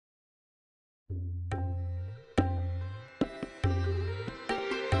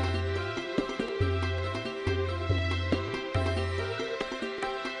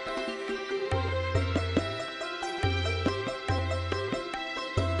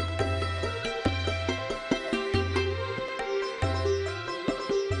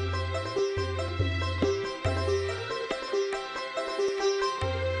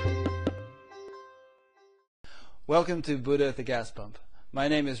Welcome to Buddha at the Gas Pump. My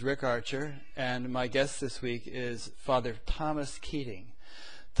name is Rick Archer, and my guest this week is Father Thomas Keating.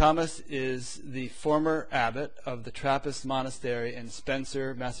 Thomas is the former abbot of the Trappist Monastery in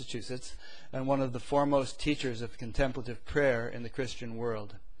Spencer, Massachusetts, and one of the foremost teachers of contemplative prayer in the Christian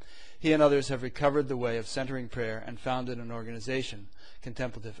world. He and others have recovered the way of centering prayer and founded an organization,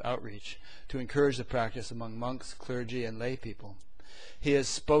 Contemplative Outreach, to encourage the practice among monks, clergy, and lay people. He has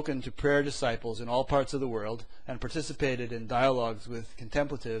spoken to prayer disciples in all parts of the world and participated in dialogues with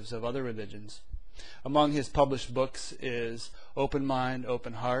contemplatives of other religions. Among his published books is Open Mind,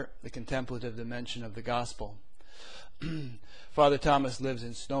 Open Heart, The Contemplative Dimension of the Gospel. Father Thomas lives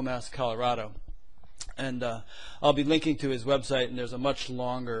in Snowmass, Colorado. And I'll be linking to his website, and there's a much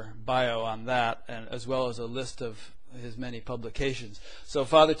longer bio on that, and as well as a list of his many publications. So,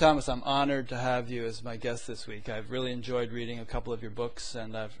 Father Thomas, I'm honored to have you as my guest this week. I've really enjoyed reading a couple of your books,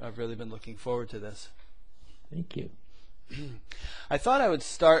 and I've really been looking forward to this. Thank you. I thought I would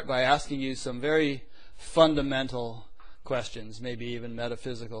start by asking you some very fundamental questions, maybe even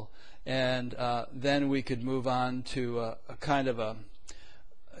metaphysical, and then we could move on to a kind of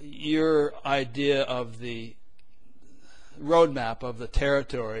your idea of the roadmap of the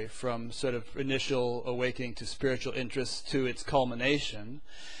territory from sort of initial awakening to spiritual interest to its culmination.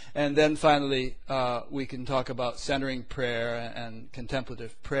 And then finally, we can talk about centering prayer and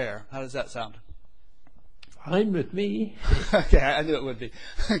contemplative prayer. How does that sound? Fine with me. Okay, I knew it would be.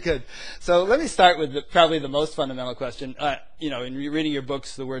 Good. So let me start with probably the most fundamental question. In reading your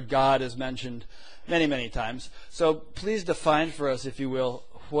books, the word God is mentioned many, many times. So please define for us, if you will,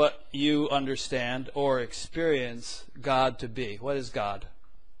 what you understand or experience God to be. What is God?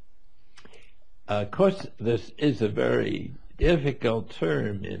 Of course, this is a very difficult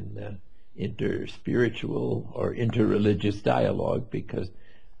term in interspiritual or interreligious dialogue because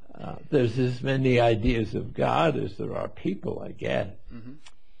there's as many ideas of God as there are people, I guess. Mm-hmm.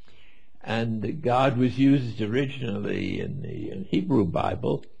 And God was used originally in the Hebrew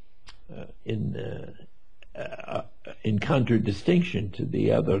Bible in contradistinction to the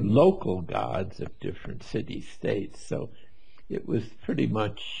other local gods of different city-states. So it was pretty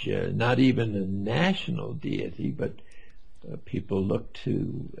much not even a national deity, but people looked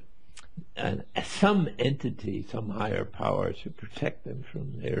to some entity, some higher power to protect them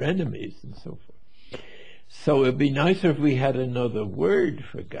from their enemies and so forth. So it would be nicer if we had another word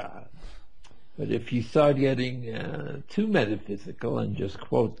for God. But if you start getting too metaphysical and just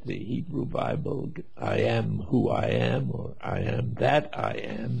quote the Hebrew Bible, I am who I am, or I am that I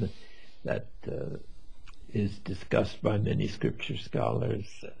am, that is discussed by many scripture scholars,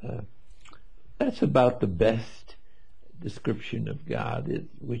 that's about the best description of God,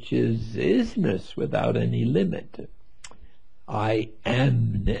 which is isness without any limit. I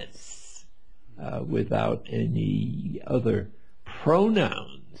amness without any other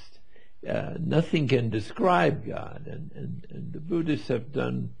pronouns. Nothing can describe God, and the Buddhists have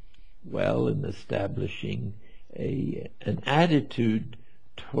done well in establishing an attitude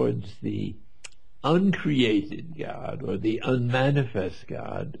towards the uncreated God or the unmanifest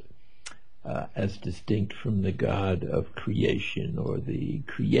God as distinct from the God of creation or the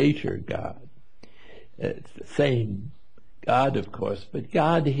creator God. It's the same God, of course, but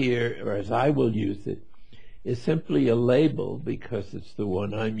God here, or as I will use it, is simply a label because it's the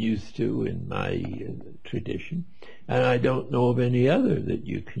one I'm used to in my tradition, and I don't know of any other that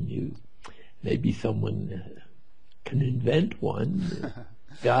you can use. Maybe someone can invent one.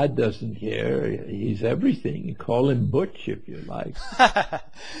 God doesn't care. He's everything. You call him Butch if you like.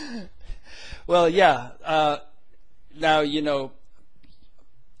 Well, yeah. Now,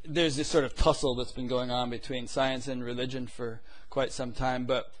 there's this sort of tussle that's been going on between science and religion for quite some time,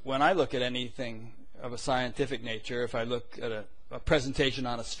 but when I look at anything of a scientific nature, if I look at a presentation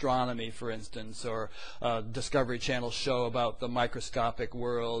on astronomy, for instance, or a Discovery Channel show about the microscopic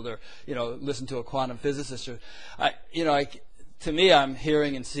world, or listen to a quantum physicist, to me, I'm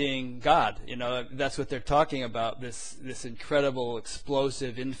hearing and seeing God. That's what they're talking about. This incredible,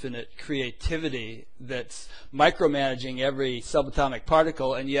 explosive, infinite creativity that's micromanaging every subatomic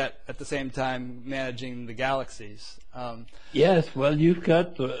particle, and yet at the same time managing the galaxies. Yes, well, you've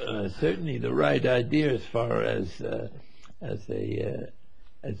got certainly the right idea as far as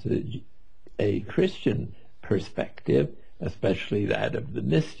a Christian perspective, especially that of the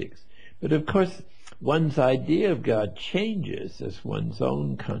mystics. But of course, one's idea of God changes as one's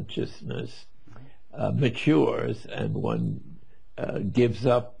own consciousness matures, and one gives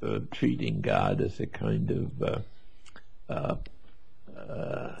up treating God as a kind of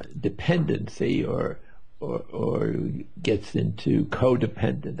dependency or gets into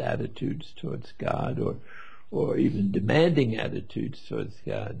codependent attitudes towards God, or even demanding attitudes towards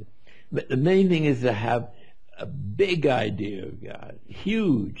God. But the main thing is to have a big idea of God,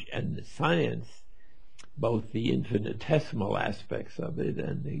 huge, and the science, both the infinitesimal aspects of it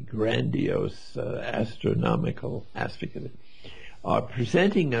and the grandiose astronomical aspect of it, are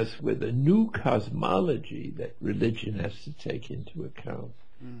presenting us with a new cosmology that religion has to take into account,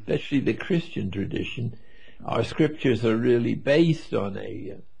 especially the Christian tradition. Our scriptures are really based on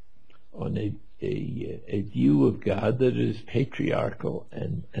a view of God that is patriarchal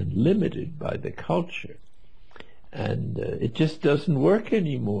and limited by the culture. And it just doesn't work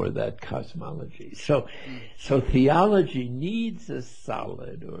anymore, that cosmology. So theology needs a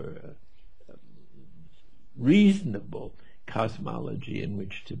solid or a reasonable cosmology in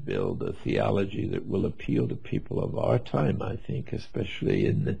which to build a theology that will appeal to people of our time, I think, especially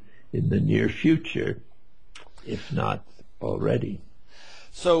in the near future, if not already.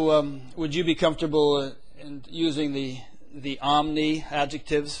 So would you be comfortable in using the omni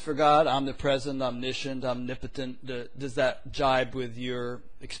adjectives for God, omnipresent, omniscient, omnipotent? Does that jibe with your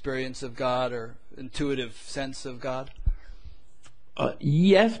experience of God or intuitive sense of God?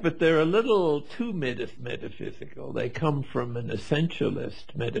 Yes, but they're a little too metaphysical. They come from an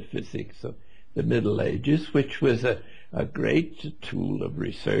essentialist metaphysics of the Middle Ages, which was a great tool of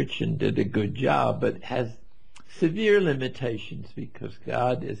research and did a good job, but has severe limitations because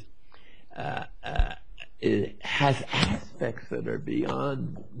God it has aspects that are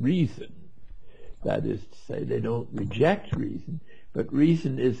beyond reason. That is to say, they don't reject reason, but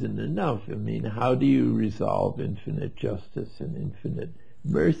reason isn't enough. I mean, how do you resolve infinite justice and infinite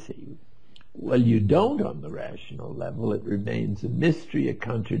mercy? Well, you don't on the rational level. It remains a mystery, a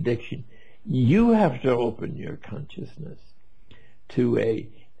contradiction. You have to open your consciousness to a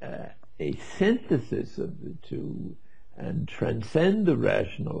synthesis of the two and transcend the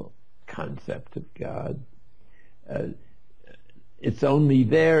rational concept of God. It's only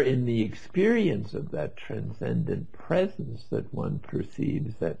there in the experience of that transcendent presence that one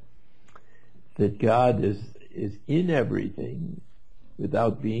perceives that God is in everything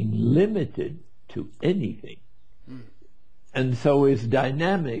without being limited to anything. And so is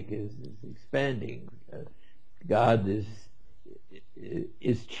dynamic, is expanding. God is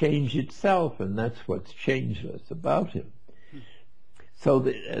change itself, and that's what's changeless about him. So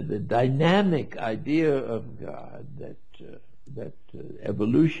the dynamic idea of God that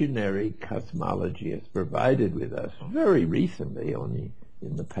evolutionary cosmology has provided with us very recently, only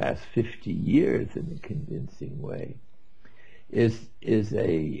in the past 50 years in a convincing way, is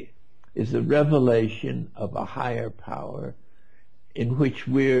a revelation of a higher power in which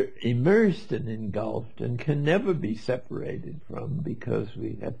we're immersed and engulfed and can never be separated from, because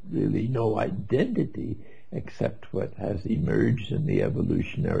we have really no identity except what has emerged in the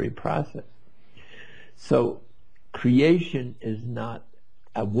evolutionary process. So creation is not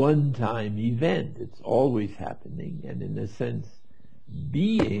a one-time event. It's always happening, and in a sense,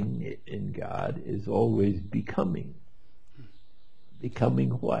 being in God is always becoming. Becoming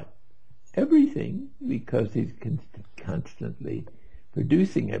what? Everything, because he's constantly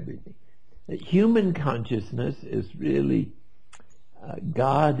producing everything. Human consciousness is really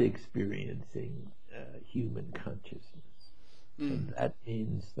God experiencing human consciousness. And that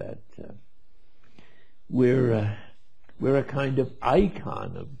means that we're a kind of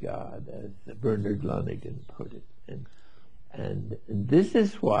icon of God, as Bernard Lonergan put it. And this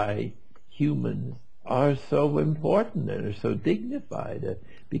is why humans are so important and are so dignified,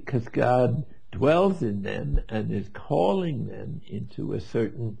 because God dwells in them and is calling them into a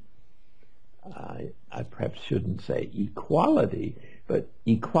certain, I perhaps shouldn't say equality, but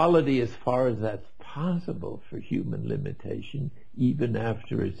equality as far as that's possible for human limitation, even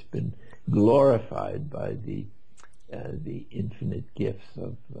after it's been glorified by the infinite gifts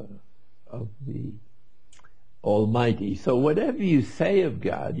of the Almighty. So whatever you say of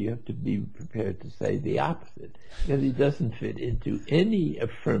God, you have to be prepared to say the opposite, because he doesn't fit into any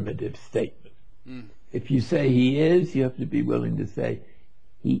affirmative statement. If you say he is, you have to be willing to say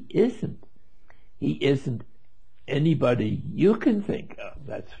he isn't. He isn't anybody you can think of,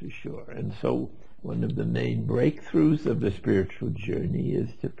 that's for sure. And so one of the main breakthroughs of the spiritual journey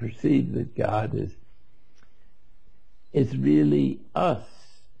is to perceive that God is really us,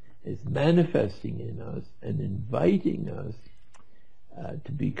 is manifesting in us and inviting us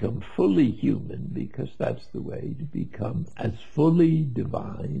to become fully human, because that's the way to become as fully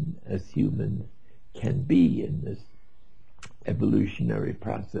divine as humans can be in this evolutionary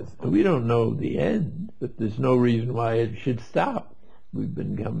process. And we don't know the end, but there's no reason why it should stop. We've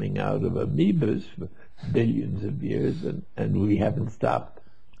been coming out of amoebas for billions of years, and we haven't stopped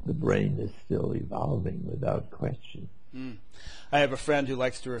the brain is still evolving without question. Mm. I have a friend who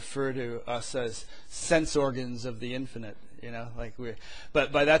likes to refer to us as sense organs of the infinite. Like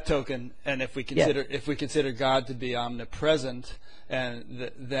but by that token, and if we consider God to be omnipresent,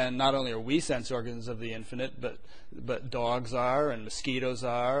 and then not only are we sense organs of the infinite, but dogs are, and mosquitoes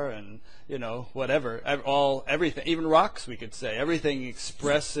are, and whatever, everything, even rocks, we could say, everything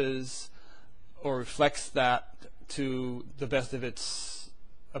expresses or reflects that to the best of its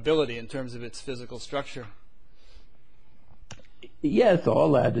ability in terms of its physical structure. Yes,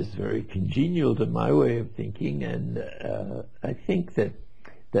 all that is very congenial to my way of thinking, and I think that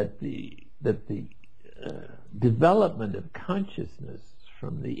the development of consciousness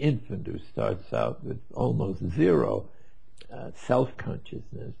from the infant who starts out with almost zero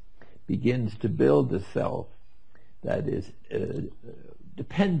self-consciousness begins to build a self that is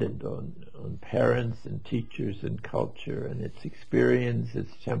dependent on parents and teachers and culture and its experience,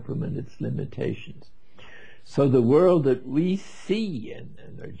 its temperament, its limitations. So the world that we see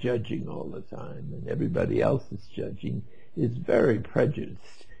and are judging all the time, and everybody else is judging, is very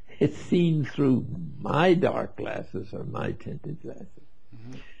prejudiced. It's seen through my dark glasses or my tinted glasses.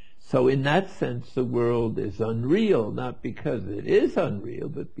 Mm-hmm. So in that sense, the world is unreal, not because it is unreal,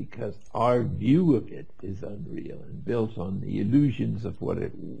 but because our view of it is unreal and built on the illusions of what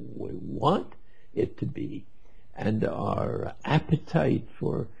we want it to be, and our appetite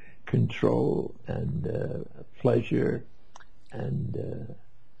for control and pleasure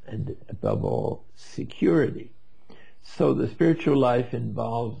and above all security. So the spiritual life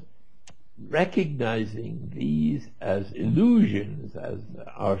involves recognizing these as illusions, as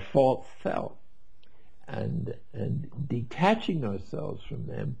our false self, and detaching ourselves from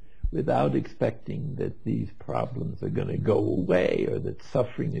them without expecting that these problems are going to go away or that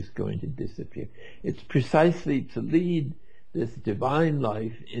suffering is going to disappear. It's precisely to lead this divine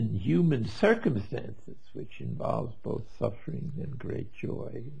life in human circumstances, which involves both suffering and great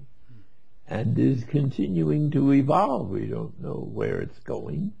joy, and is continuing to evolve. We don't know where it's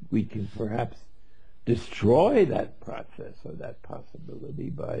going. We can perhaps destroy that process or that possibility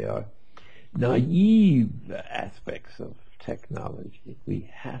by our naive aspects of technology. We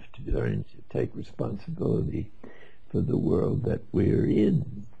have to learn to take responsibility for the world that we're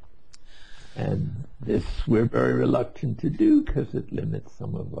in. And this we're very reluctant to do because it limits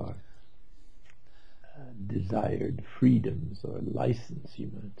some of our desired freedoms or license,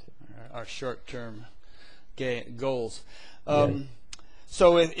 you might say. Our short-term goals. Yes.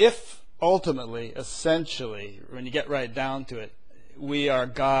 So if ultimately, essentially, when you get right down to it, we are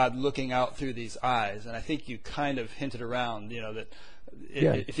God looking out through these eyes, and I think you kind of hinted around, that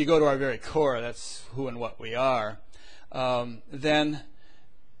Yes. if you go to our very core, that's who and what we are, then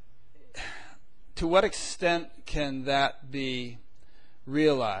to what extent can that be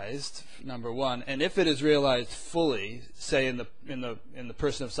realized, number one, and if it is realized fully, say in the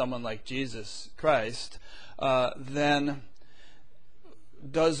person of someone like Jesus Christ, then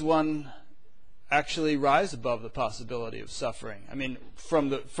does one actually rise above the possibility of suffering? I mean, from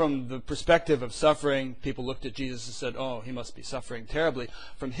the perspective of suffering, people looked at Jesus and said, "Oh, he must be suffering terribly."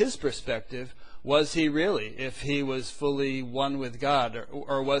 From his perspective, was he really, if he was fully one with God,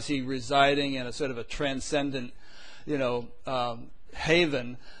 or was he residing in a sort of a transcendent,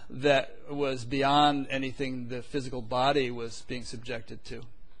 haven that was beyond anything the physical body was being subjected to?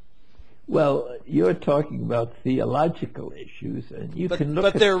 Well, you're talking about theological issues, and you can look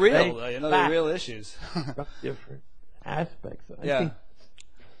but at they're real, they're real issues. different aspects. I Yeah. think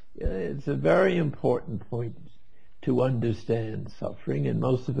it's a very important point to understand suffering, and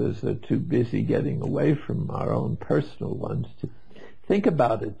most of us are too busy getting away from our own personal ones to think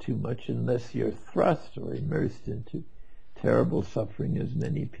about it too much unless you're thrust or immersed into terrible suffering as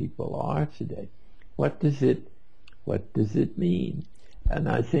many people are today. What does it mean? And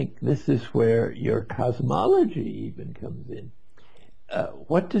I think this is where your cosmology even comes in.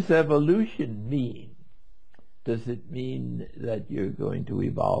 What does evolution mean? Does it mean that you're going to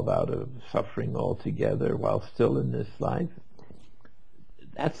evolve out of suffering altogether while still in this life?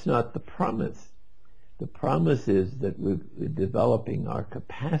 That's not the promise. The promise is that we're developing our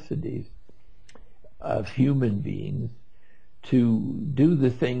capacities of human beings to do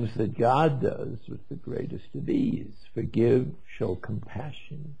the things that God does with the greatest of ease: forgive, show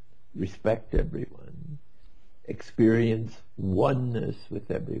compassion, respect everyone, experience oneness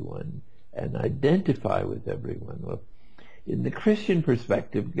with everyone, and identify with everyone. Well, in the Christian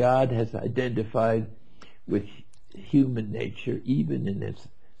perspective, God has identified with human nature even in its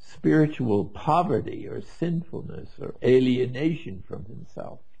spiritual poverty or sinfulness or alienation from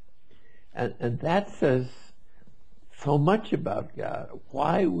himself. And that says so much about God.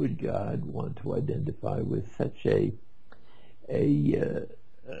 Why would God want to identify with such a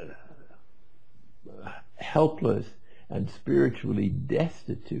helpless and spiritually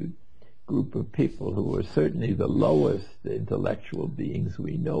destitute group of people who are certainly the lowest intellectual beings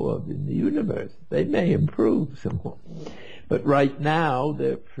we know of in the universe? They may improve somewhat, but right now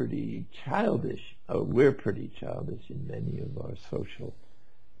they're pretty childish. We're pretty childish in many of our social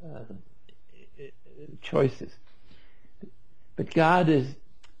choices. But God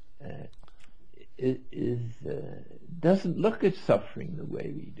doesn't look at suffering the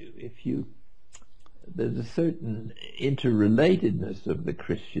way we do. There's a certain interrelatedness of the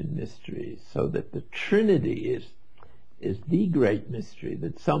Christian mysteries, so that the Trinity is the great mystery,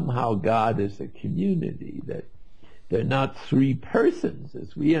 that somehow God is a community, that they're not three persons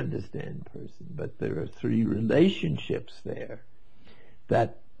as we understand person, but there are three relationships there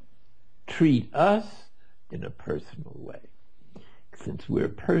that treat us in a personal way, since we're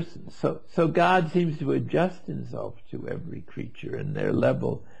persons. So God seems to adjust himself to every creature and their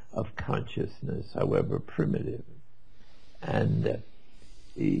level of consciousness, however primitive. And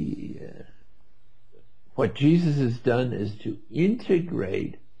what Jesus has done is to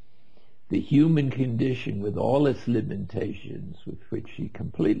integrate the human condition with all its limitations, with which he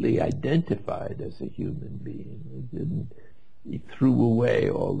completely identified as a human being. He threw away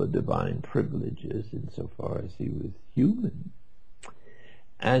all the divine privileges insofar as he was human,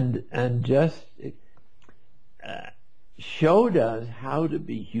 and just showed us how to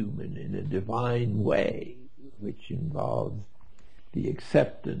be human in a divine way, which involves the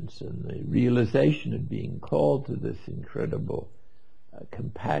acceptance and the realization of being called to this incredible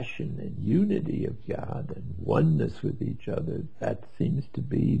compassion and unity of God and oneness with each other. That seems to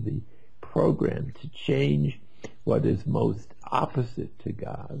be the program to change what is most opposite to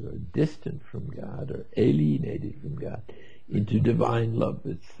God, or distant from God, or alienated from God, into divine love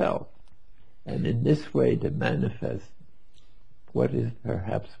itself. And in this way to manifest what is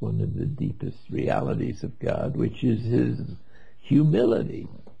perhaps one of the deepest realities of God, which is his humility.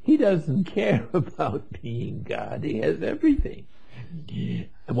 He doesn't care about being God. He has everything. He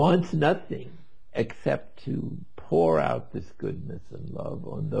wants nothing except to pour out this goodness and love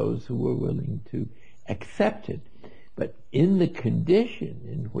on those who are willing to accept it, but in the condition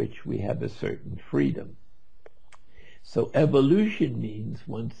in which we have a certain freedom. So evolution means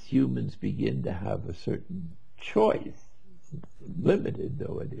once humans begin to have a certain choice, limited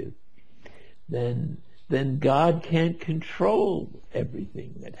though it is, then God can't control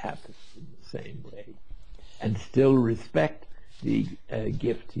everything that happens in the same way, and still respect the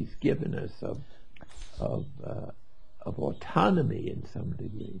gift he's given us of autonomy in some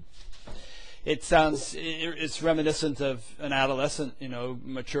degree. It's reminiscent of an adolescent,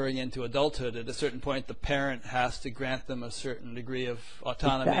 maturing into adulthood. At a certain point, the parent has to grant them a certain degree of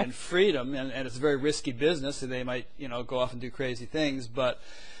autonomy and freedom, and it's a very risky business, so they might, go off and do crazy things, but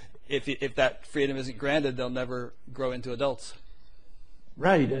if that freedom isn't granted, they'll never grow into adults.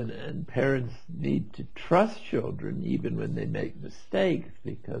 Right, and parents need to trust children even when they make mistakes,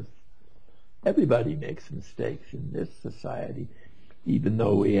 because everybody makes mistakes in this society, even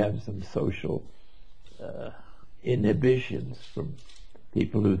though we have some social inhibitions from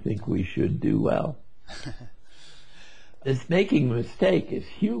people who think we should do well. This making a mistake is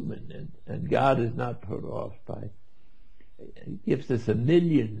human, and God is not put off by, he gives us 1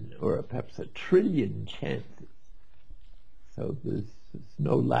 million or perhaps 1 trillion chances. So there's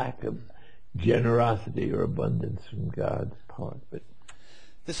no lack of generosity or abundance from God's part. But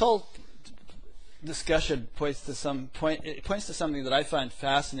this whole discussion points to something that I find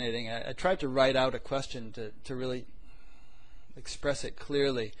fascinating. I tried to write out a question to really express it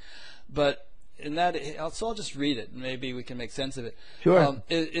clearly, but so I'll just read it and maybe we can make sense of it. Sure.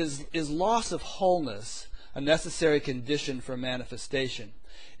 Is loss of wholeness a necessary condition for manifestation?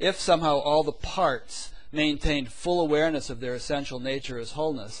 If somehow all the parts maintained full awareness of their essential nature as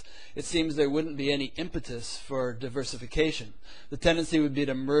wholeness, it seems there wouldn't be any impetus for diversification. The tendency would be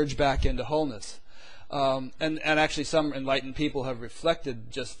to merge back into wholeness. And actually some enlightened people have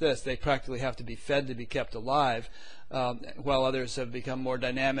reflected just this. They practically have to be fed to be kept alive, while others have become more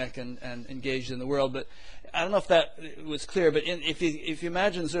dynamic and engaged in the world. But I don't know if that was clear, but if you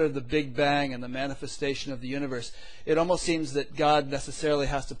imagine sort of the Big Bang and the manifestation of the universe, it almost seems that God necessarily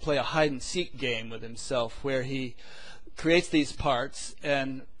has to play a hide-and-seek game with himself, where he creates these parts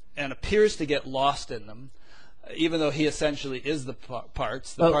and appears to get lost in them, even though he essentially is the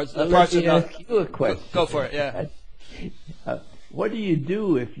parts. The parts let me ask you a question. Go for it, yeah. What do you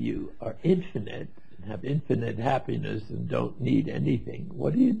do if you are infinite and have infinite happiness and don't need anything?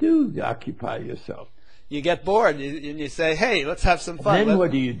 What do you do to occupy yourself? you get bored and you say, hey, let's have some fun. Then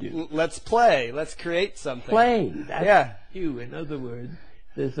what do you do? Let's play. Let's create something. Play. That's you. In other words,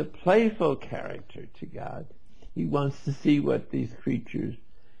 there's a playful character to God. He wants to see what these creatures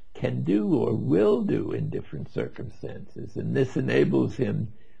can do or will do in different circumstances. And this enables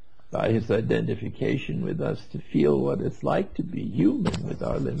him, by his identification with us, to feel what it's like to be human with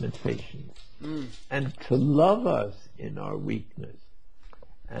our limitations. And to love us in our weakness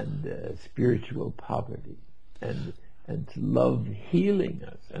and spiritual poverty, and to love healing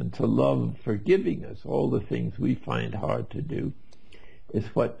us, and to love forgiving us, all the things we find hard to do, is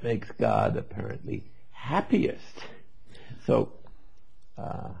what makes God apparently happiest. So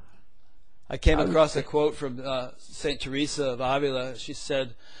I came across a quote from St. Teresa of Avila. She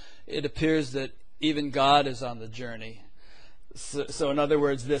said, it appears that even God is on the journey. So in other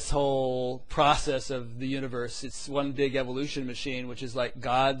words, this whole process of the universe, it's one big evolution machine, which is like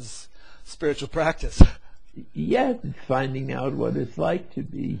God's spiritual practice. Yes, it's finding out what it's like to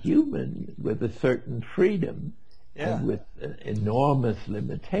be human with a certain freedom and with enormous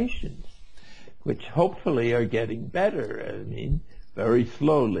limitations, which hopefully are getting better. I mean, very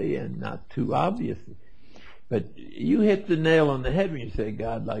slowly and not too obviously. But you hit the nail on the head when you say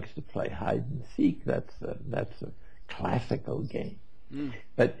God likes to play hide and seek. That's a classical game.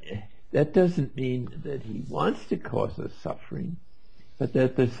 But that doesn't mean that he wants to cause us suffering, but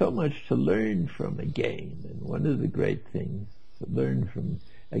that there's so much to learn from a game. And one of the great things to learn from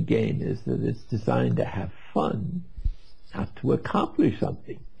a game is that it's designed to have fun, not to accomplish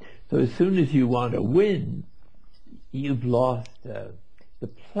something. So as soon as you want to win, you've lost the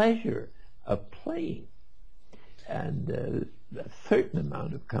pleasure of playing. And a certain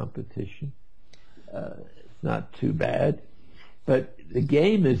amount of competition, it's not too bad. But the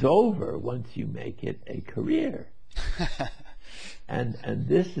game is over once you make it a career. and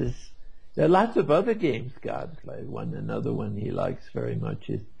this is, there are lots of other games God plays. Another one he likes very much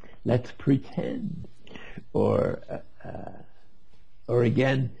is Let's Pretend. Or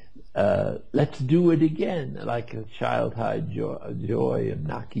again, Let's Do It Again, like a child had joy in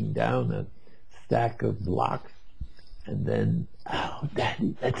knocking down a stack of blocks, and then, oh,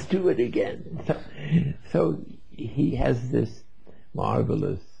 Daddy, let's do it again. So he has this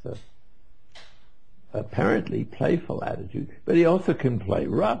marvelous, apparently playful attitude, but he also can play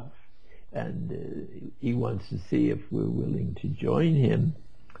rough, and he wants to see if we're willing to join him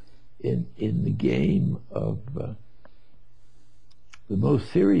in the game of the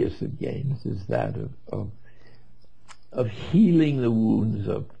most serious of games is that of healing the wounds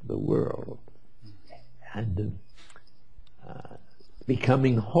of the world and of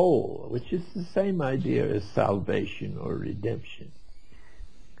becoming whole, which is the same idea as salvation or redemption.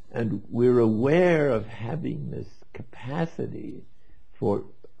 And we're aware of having this capacity for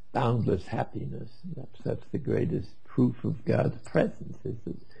boundless happiness. That's the greatest proof of God's presence, is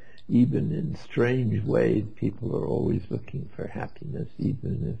that even in strange ways, people are always looking for happiness,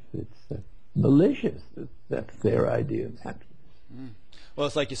 even if it's malicious. That's their idea of happiness. Well,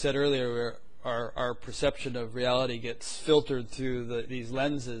 it's like you said earlier, our perception of reality gets filtered through these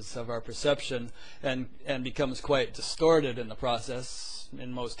lenses of our perception and becomes quite distorted in the process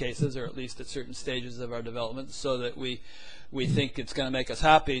in most cases, or at least at certain stages of our development, so that we think it's going to make us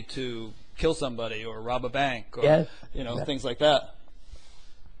happy to kill somebody or rob a bank or things like that.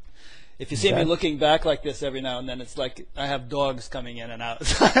 If you see me looking back like this every now and then, it's like I have dogs coming in and out.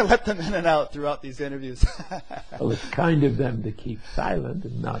 So I let them in and out throughout these interviews. Well, it's kind of them to keep silent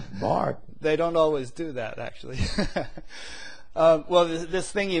and not bark. They don't always do that, actually. Well,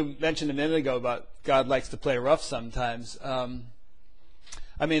 this thing you mentioned a minute ago about God likes to play rough sometimes. I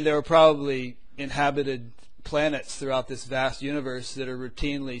mean, there are probably inhabited planets throughout this vast universe that are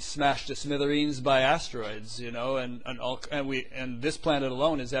routinely smashed to smithereens by asteroids, and this planet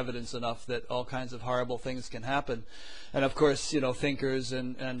alone is evidence enough that all kinds of horrible things can happen. And of course, thinkers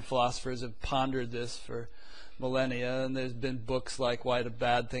and philosophers have pondered this for millennia, and there's been books like Why Do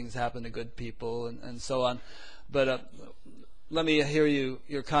Bad Things Happen to Good People and so on. But let me hear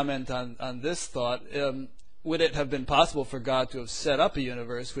your comment on this thought. Would it have been possible for God to have set up a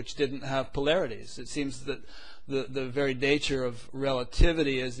universe which didn't have polarities? It seems that the very nature of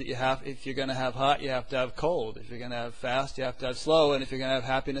relativity is that if you're going to have hot, you have to have cold. If you're going to have fast, you have to have slow. And if you're going to have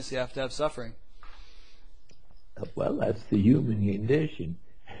happiness, you have to have suffering. Well, that's the human condition.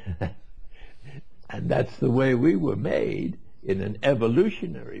 And that's the way we were made in an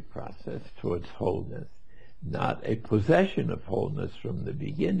evolutionary process towards wholeness, not a possession of wholeness from the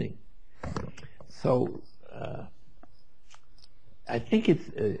beginning. So I think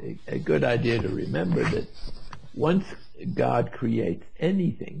it's a good idea to remember that once God creates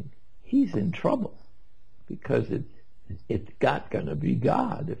anything, he's in trouble. because it's not going to be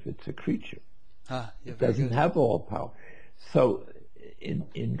God if it's a creature. It doesn't good. have all power. So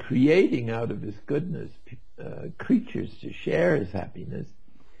in creating out of his goodness creatures to share his happiness,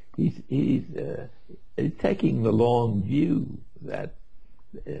 he's taking the long view that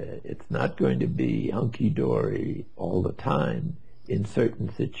it's not going to be hunky-dory all the time in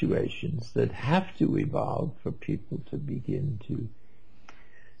certain situations that have to evolve for people to begin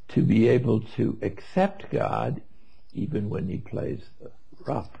to be able to accept God even when he plays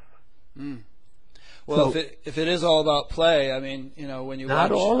rough. Mm. Well, so, if it is all about play, I mean, when you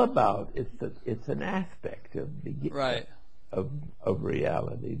not watch... all about, it's an aspect of the right. of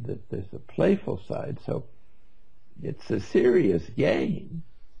reality, that there's a playful side. So it's a serious game,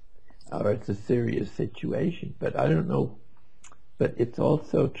 or it's a serious situation. But I don't know. But it's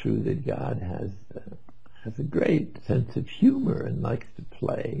also true that God has a great sense of humor and likes to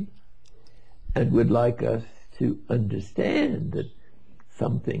play, and would like us to understand that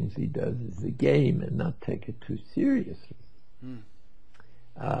some things he does is a game and not take it too seriously.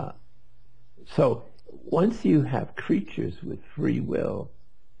 So once you have creatures with free will,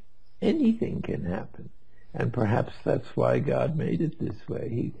 anything can happen. And perhaps that's why God made it this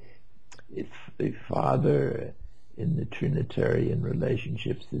way. The Father in the Trinitarian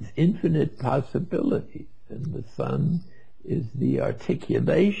relationships is infinite possibility, and the Son is the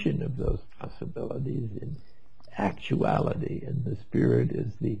articulation of those possibilities in actuality, and the Spirit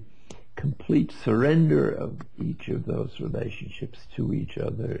is the complete surrender of each of those relationships to each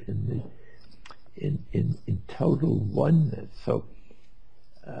other in total oneness. So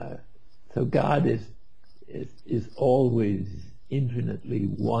God is always infinitely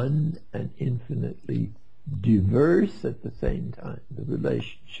one and infinitely diverse at the same time. The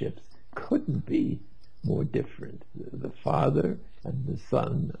relationships couldn't be more different. The Father and the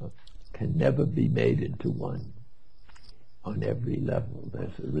Son can never be made into one on every level.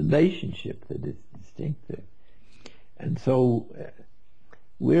 There's a relationship that is distinctive. And so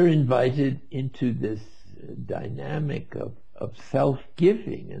we're invited into this dynamic of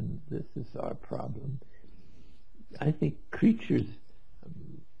self-giving, and this is our problem. I think creatures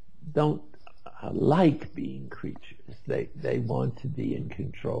don't like being creatures. They want to be in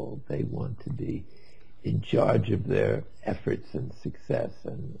control. They want to be in charge of their efforts and success,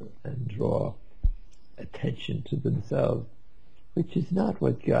 and draw attention to themselves, which is not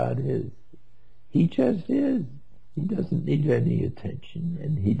what God is. He just is. He doesn't need any attention,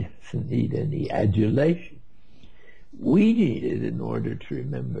 and he doesn't need any adulation. We need it in order to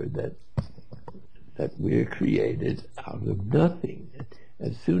remember that we're created out of nothing.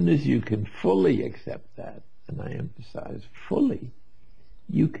 As soon as you can fully accept that, and I emphasize fully,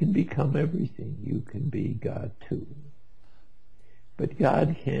 you can become everything. You can be God too. But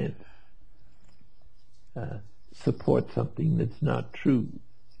God can't support something that's not true,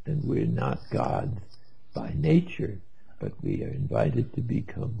 and we're not gods by nature, but we are invited to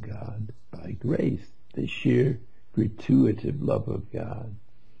become God by grace, the sheer gratuitive love of God,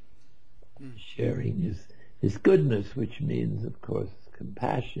 sharing his goodness, which means, of course,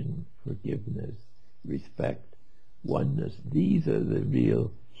 compassion, forgiveness, respect, oneness. These are the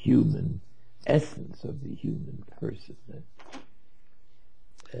real human essence of the human person that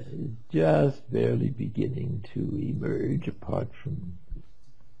is just barely beginning to emerge, apart from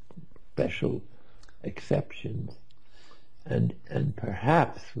special exceptions. And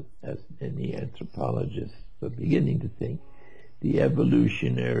perhaps, as many anthropologists are beginning to think, the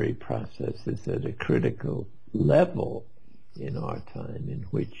evolutionary process is at a critical level in our time, in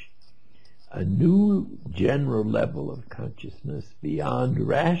which a new general level of consciousness beyond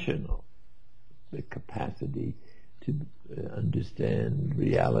rational, the capacity to understand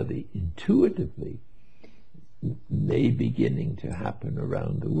reality intuitively, may beginning to happen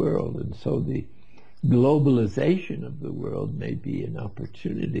around the world. And so the globalization of the world may be an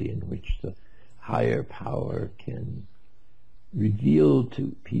opportunity in which the higher power can reveal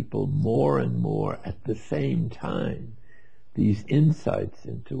to people more and more at the same time these insights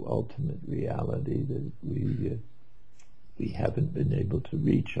into ultimate reality that we haven't been able to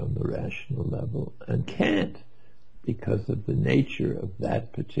reach on the rational level, and can't, because of the nature of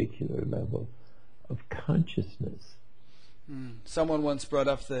that particular level of consciousness. Someone once brought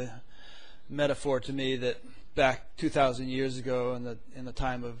up the metaphor to me that back 2,000 years ago in the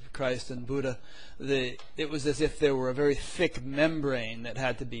time of Christ and Buddha, it was as if there were a very thick membrane that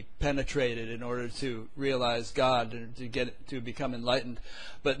had to be penetrated in order to realize God and to become enlightened.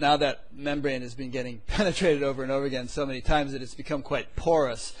 But now that membrane has been getting penetrated over and over again so many times that it's become quite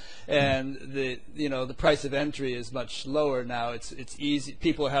porous, and the price of entry is much lower now. It's easy.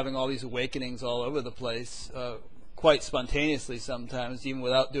 People are having all these awakenings all over the place. Quite spontaneously sometimes, even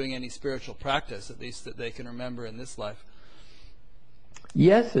without doing any spiritual practice, at least that they can remember in this life.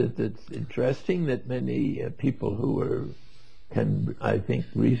 Yes, it's interesting that many people who can, I think,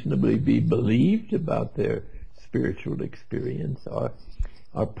 reasonably be believed about their spiritual experience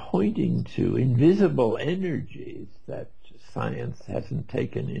are pointing to invisible energies that science hasn't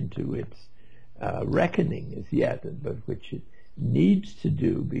taken into its reckoning as yet, but which it needs to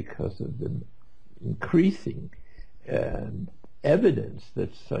do because of the increasing evidence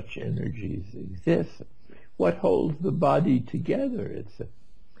that such energies exist. What holds the body together?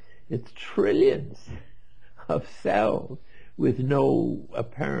 It's trillions of cells with no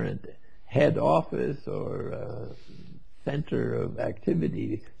apparent head office or center of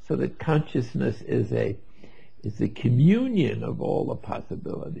activity, so that consciousness is a communion of all the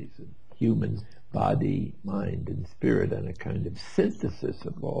possibilities of human body, mind, and spirit, and a kind of synthesis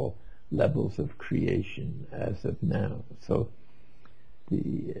of all levels of creation as of now. So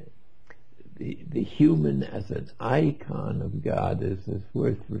the human as an icon of God is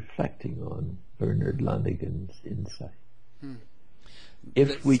worth reflecting on Bernard Lonergan's insight.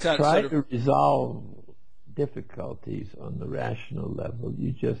 If we try to resolve difficulties on the rational level,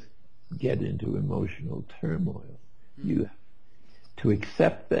 you just get into emotional turmoil. You have to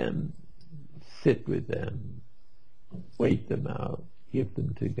accept them, sit with them, wait them out, give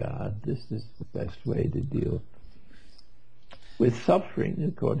them to God. This is the best way to deal with suffering,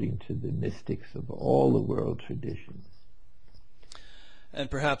 according to the mystics of all the world traditions.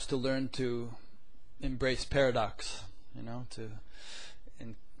 And perhaps to learn to embrace paradox, to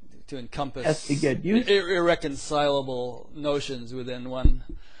encompass irreconcilable notions within one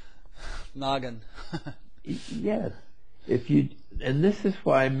noggin. Yes. And this is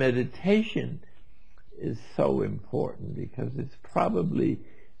why meditation is so important, because it's probably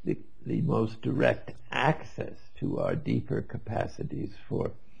the most direct access to our deeper capacities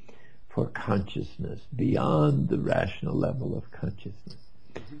for consciousness beyond the rational level of consciousness.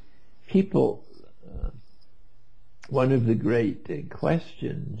 People, one of the great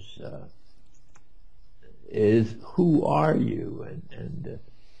questions is, who are you? And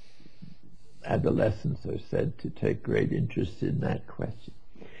adolescents are said to take great interest in that question.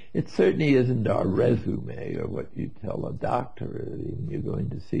 It certainly isn't our resume or what you tell a doctor when you're going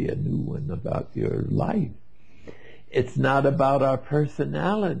to see a new one about your life. It's not about our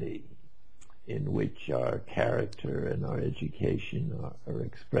personality, in which our character and our education are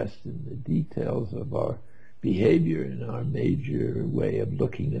expressed in the details of our behavior and our major way of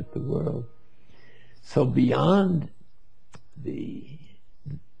looking at the world. So beyond the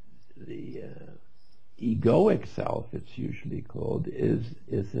egoic self, it's usually called, is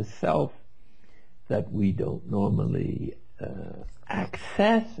a self that we don't normally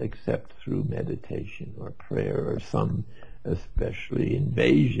access except through meditation or prayer or some especially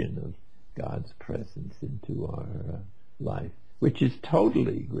invasion of God's presence into our life, which is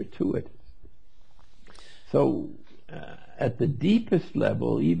totally gratuitous. So at the deepest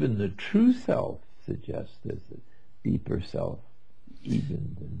level, even the true self suggests there's a deeper self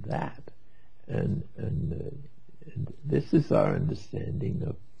even than that. And this is our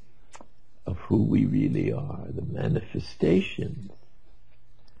understanding of who we really are, the manifestations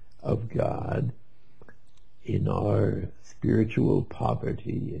of God in our spiritual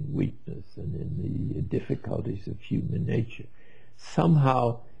poverty and weakness and in the difficulties of human nature.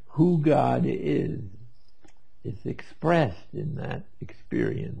 Somehow who God is expressed in that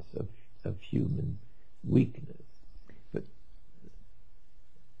experience of human weakness. But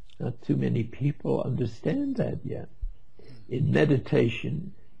not too many people understand that yet. In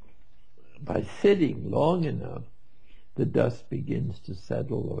meditation, by sitting long enough, the dust begins to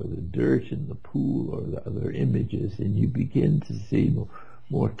settle, or the dirt in the pool, or the other images, and you begin to see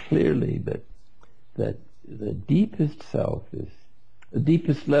more clearly that the deepest self is, the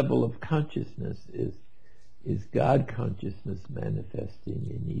deepest level of consciousness is God consciousness manifesting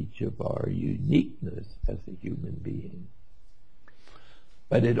in each of our uniqueness as a human being.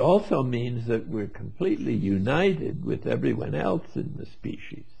 But it also means that we're completely united with everyone else in the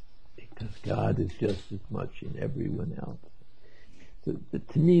species, because God is just as much in everyone else. So,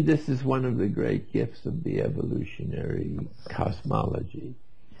 to me, this is one of the great gifts of the evolutionary cosmology,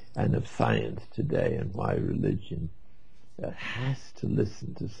 and of science today, and why religion has to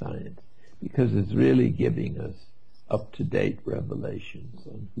listen to science, because it's really giving us up-to-date revelations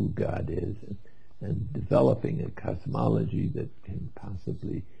on who God is, and developing a cosmology that can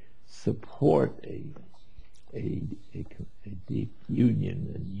possibly support a deep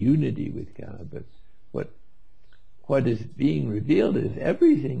union and unity with God. But what is being revealed is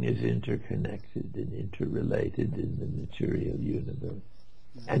everything is interconnected and interrelated in the material universe,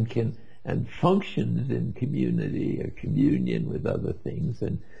 and functions in community or communion with other things.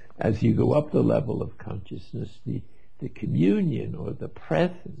 And as you go up the level of consciousness, the communion or the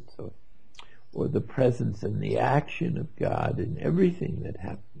presence or the presence and the action of God in everything that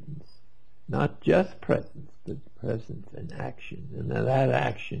happens, not just presence, but presence and action. And that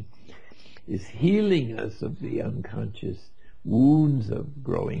action is healing us of the unconscious wounds of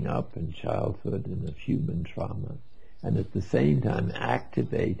growing up and childhood and of human trauma, and at the same time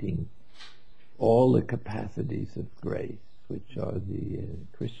activating all the capacities of grace, which are the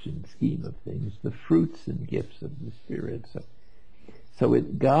Christian scheme of things, the fruits and gifts of the Spirit. So it's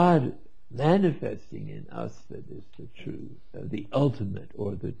God manifesting in us that is the true, the ultimate,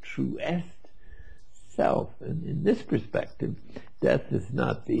 or the truest self. And in this perspective, death is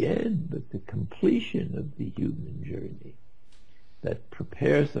not the end, but the completion of the human journey that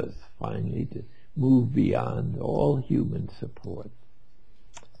prepares us finally to move beyond all human support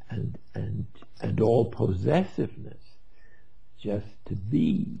and all possessiveness, just to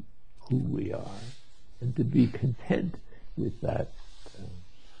be who we are and to be content with that.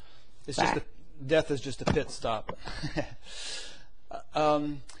 It's fact. Death is just a pit stop.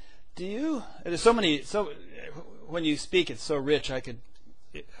 There's so many, when you speak, it's so rich, I could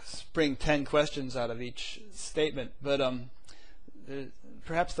spring 10 questions out of each statement, but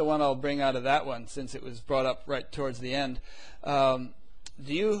perhaps the one I'll bring out of that one, since it was brought up right towards the end,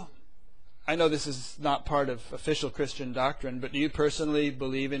 I know this is not part of official Christian doctrine, but do you personally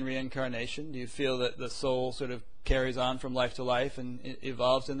believe in reincarnation? Do you feel that the soul sort of carries on from life to life and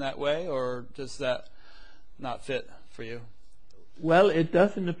evolves in that way, or does that not fit for you? Well, it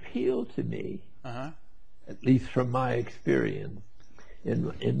doesn't appeal to me, at least from my experience.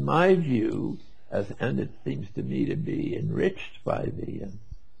 In my view, and it seems to me to be enriched by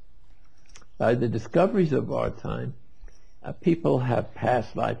the discoveries of our time, people have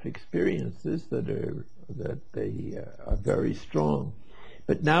past life experiences that they are very strong.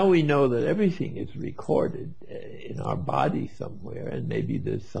 But now we know that everything is recorded in our body somewhere, and maybe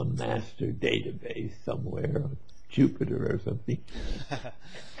there's some master database somewhere on Jupiter or something.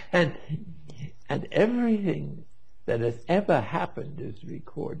 and everything that has ever happened is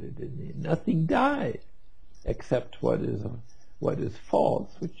recorded, and nothing dies except what is false,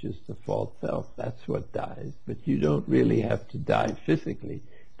 which is the false self. That's what dies. But you don't really have to die physically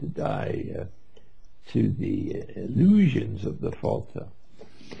to die to the illusions of the false self.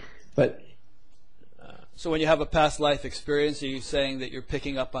 But so when you have a past life experience, are you saying that you're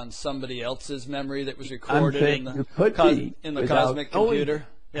picking up on somebody else's memory that was recorded in the cosmic computer?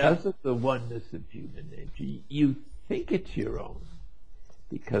 Because of the oneness of human nature, you think it's your own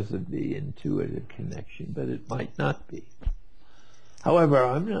because of the intuitive connection, but it might not be. However,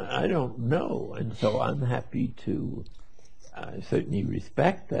 I don't know, and so I'm happy to certainly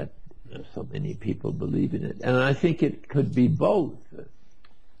respect that so many people believe in it. And I think it could be both,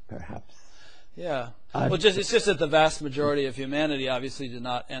 perhaps. Yeah. Well, it's just that the vast majority of humanity obviously did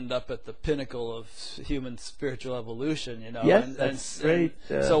not end up at the pinnacle of human spiritual evolution, you know. Yes, that's great.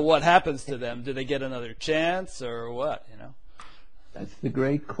 So what happens to them? Do they get another chance, or what, you know? That's the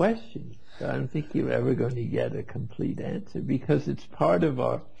great question. I don't think you're ever going to get a complete answer, because it's part of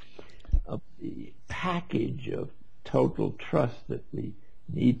the package of total trust that we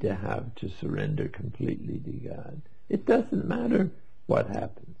need to have to surrender completely to God. It doesn't matter what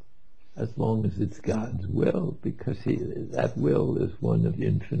happens, as long as it's God's will, because that will is one of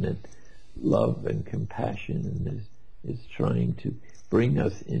infinite love and compassion, and is trying to bring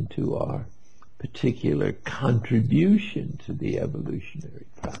us into our particular contribution to the evolutionary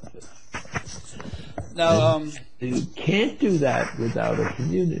process. Now, you can't do that without a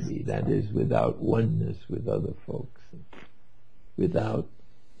community, that is, without oneness with other folks, without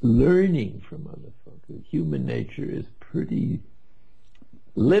learning from other folks. Human nature is pretty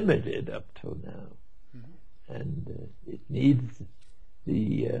limited up till now, and it needs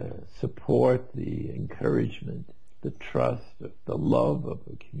the support, the encouragement, the trust, the love of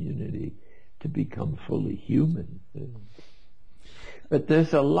a community to become fully human. But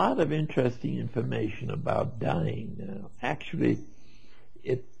there's a lot of interesting information about dying now. Actually,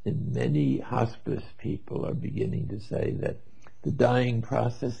 in many hospice people are beginning to say that the dying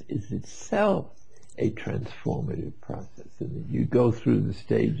process is itself a transformative process, and that you go through the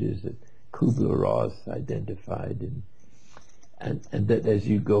stages that Kubler-Ross identified, and that as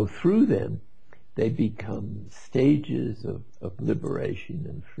you go through them, they become stages of liberation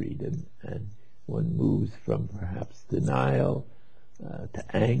and freedom, and one moves from perhaps denial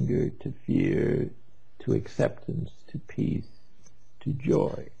to anger, to fear, to acceptance, to peace, to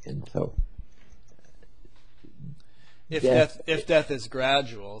joy. And so if death is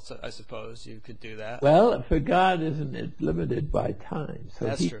gradual, so I suppose you could do that. Well, for God, isn't it limited by time? So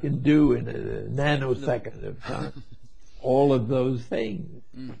That's he true. can do in a nanosecond of time all of those things.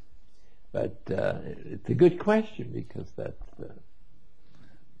 But it's a good question, because that's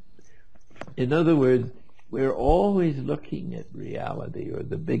in other words, we're always looking at reality, or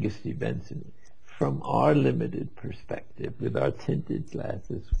the biggest events, from our limited perspective, with our tinted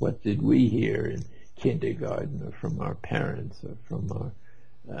glasses. What did we hear in kindergarten, or from our parents, or from our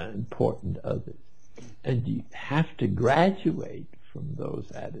important others? And you have to graduate from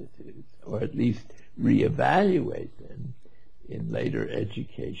those attitudes, or at least reevaluate them in later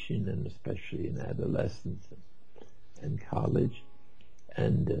education, and especially in adolescence and college.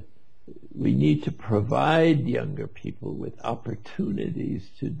 And we need to provide younger people with opportunities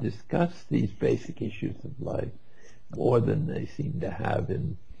to discuss these basic issues of life more than they seem to have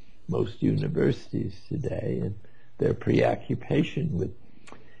in most universities today, and their preoccupation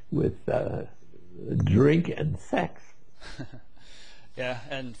with drink and sex. Yeah,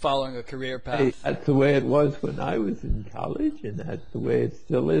 and following a career path. That's the way it was when I was in college, and that's the way it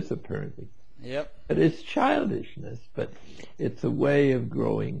still is, apparently. Yep. But it's childishness, but it's a way of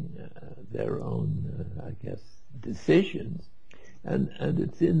growing their own, I guess, decisions. And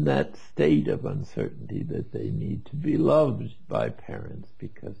it's in that state of uncertainty that they need to be loved by parents,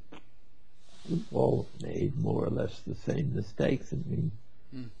 because we've all made more or less the same mistakes. And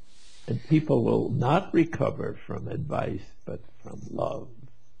people will not recover from advice, but from love,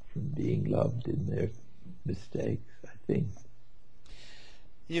 from being loved in their mistakes, I think.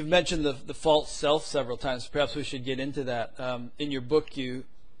 You've mentioned the false self several times. Perhaps we should get into that. In your book, you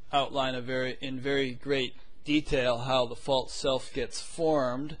outline in very great detail how the false self gets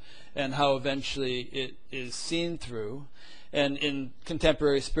formed and how eventually it is seen through. And in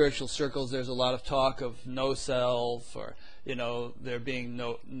contemporary spiritual circles, there's a lot of talk of no self, or there being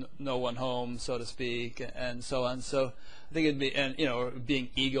no one home, so to speak, and so on. So I think it'd be, or being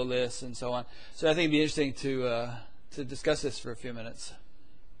egoless and so on. So I think it'd be interesting to discuss this for a few minutes.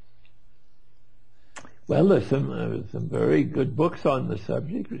 Well, there's some very good books on the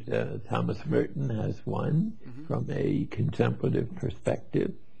subject. Thomas Merton has one from a contemplative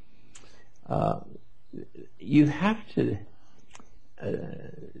perspective. You have to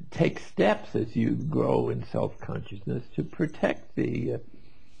take steps as you grow in self-consciousness to protect the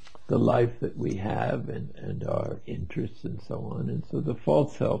life that we have and our interests and so on. And so the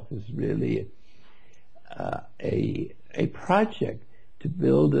false self is really a project to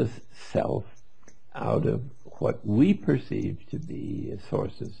build a self out of what we perceive to be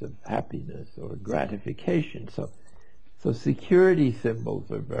sources of happiness or gratification. So security symbols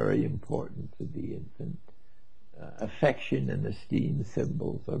are very important to the infant. Affection and esteem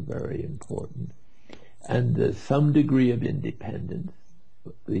symbols are very important. And some degree of independence,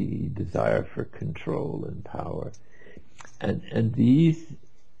 the desire for control and power. And these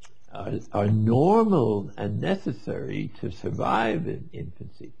are normal and necessary to survive in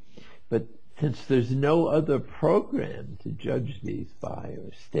infancy. But since there's no other program to judge these by,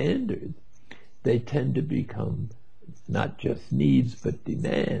 or standards, they tend to become not just needs but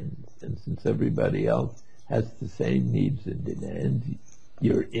demands. And since everybody else has the same needs and demands,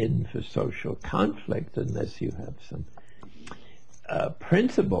 you're in for social conflict unless you have some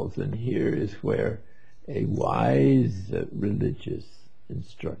principles. And here is where a wise religious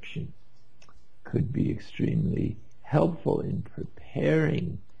instruction could be extremely helpful in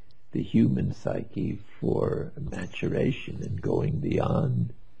preparing the human psyche for maturation and going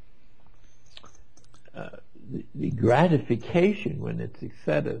beyond the gratification, when it's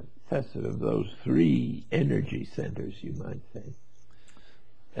excessive of those three energy centers, you might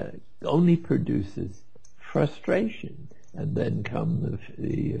say, only produces frustration, and then come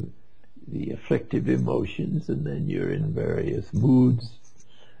the afflictive emotions, and then you're in various moods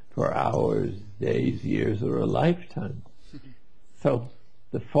for hours, days, years, or a lifetime. So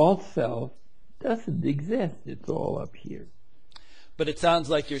the false self doesn't exist. It's all up here. But it sounds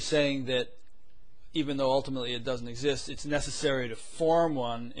like you're saying that even though ultimately it doesn't exist, it's necessary to form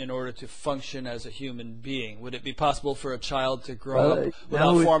one in order to function as a human being. Would it be possible for a child to grow up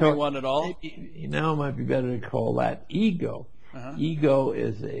without forming one at all? Now it might be better to call that ego. Ego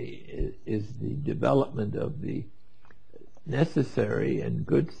is the development of the necessary and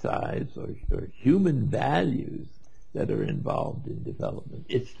good sides or human values that are involved in development.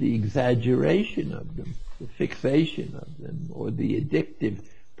 It's the exaggeration of them, the fixation of them, or the addictive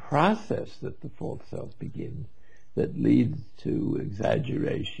process that the false self begins that leads to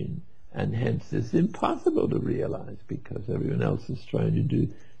exaggeration, and hence it's impossible to realize because everyone else is trying to do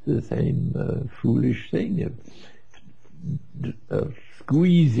the same foolish thing of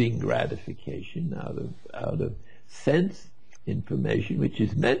squeezing gratification out of sense information, which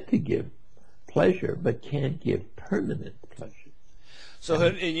is meant to give pleasure but can't give permanent pleasure. So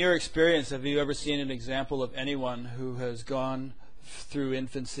in your experience, have you ever seen an example of anyone who has gone through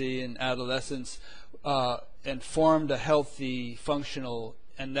infancy and adolescence and formed a healthy, functional,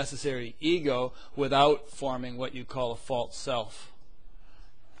 and necessary ego without forming what you call a false self?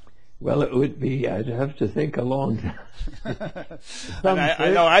 Well, it would be, I'd have to think a long time.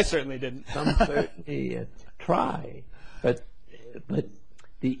 I know I certainly didn't. Some certainly try, but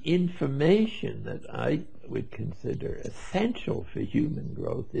the information that I would consider essential for human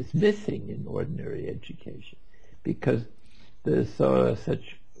growth is missing in ordinary education because there's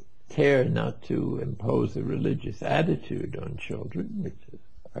such care not to impose a religious attitude on children, which is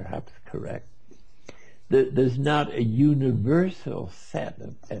perhaps correct. There's not a universal set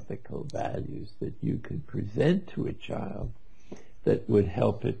of ethical values that you could present to a child that would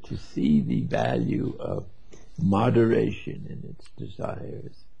help it to see the value of moderation in its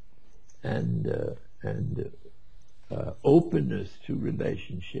desires and openness to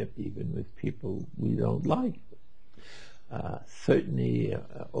relationship even with people we don't like. Certainly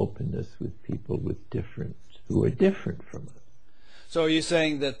openness with people who are different from us. So are you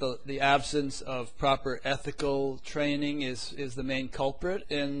saying that the absence of proper ethical training is the main culprit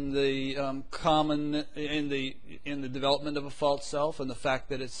in the in the development of a false self and the fact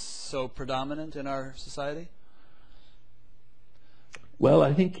that it's so predominant in our society? Well,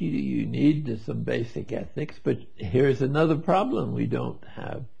 I think you need some basic ethics, but here's another problem. We don't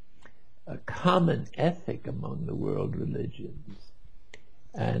have a common ethic among the world religions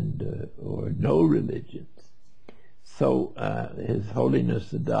and or no religions. So His Holiness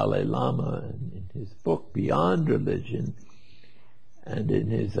the Dalai Lama, in his book Beyond Religion, and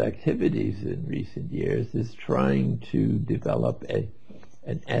in his activities in recent years, is trying to develop an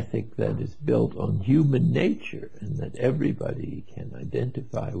ethic that is built on human nature and that everybody can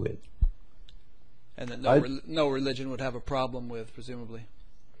identify with. And that no religion would have a problem with, presumably.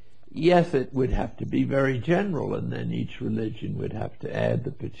 Yes, it would have to be very general, and then each religion would have to add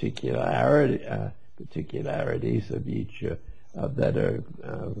the particularities of each that are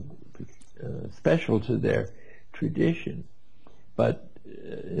special to their tradition. But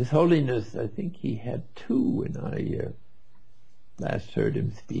His Holiness, I think he had two when I last heard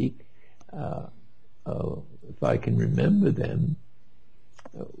him speak, if I can remember them.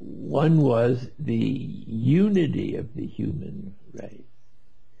 One was the unity of the human race.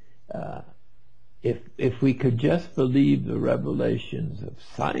 If we could just believe the revelations of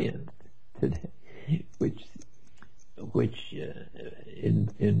science today, which in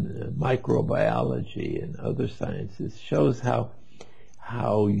microbiology and other sciences shows how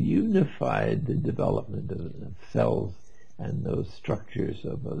unified the development of cells and those structures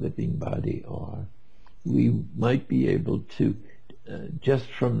of a living body are, we might be able to, just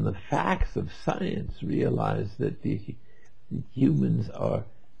from the facts of science, realize that the humans are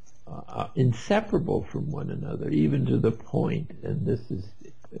inseparable from one another, even to the point, and this is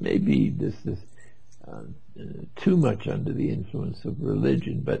too much under the influence of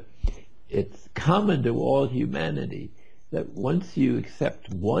religion, but it's common to all humanity that once you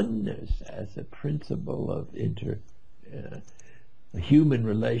accept oneness as a principle of human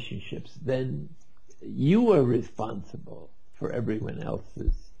relationships, then you are responsible for everyone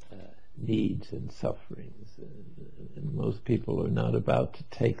else's needs and sufferings. And most people are not about to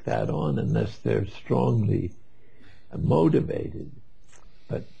take that on unless they're strongly motivated.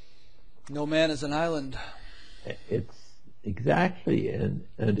 But no man is an island. It's exactly, and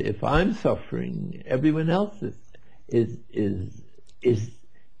if I'm suffering, everyone else is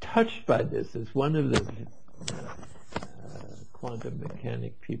touched by this. As one of the quantum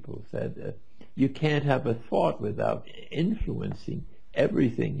mechanic people said, you can't have a thought without influencing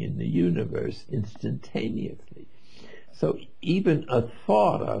everything in the universe instantaneously. So even a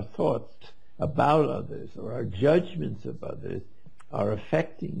thought, our thoughts about others or our judgments of others are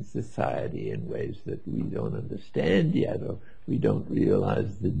affecting society in ways that we don't understand yet, or we don't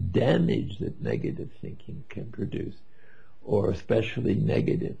realize the damage that negative thinking can produce, or especially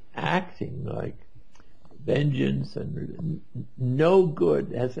negative acting, like vengeance, and no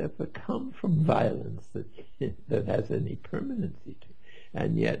good has ever come from violence that has any permanency to it.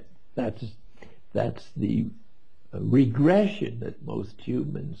 And yet that's the regression that most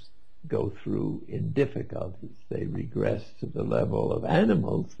humans go through in difficulties. They regress to the level of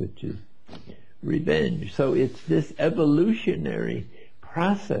animals, which is revenge. So it's this evolutionary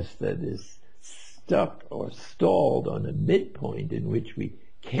process that is stuck or stalled on a midpoint in which we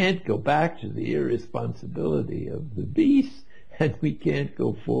can't go back to the irresponsibility of the beast, and we can't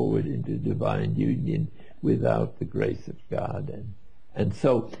go forward into divine union without the grace of God. And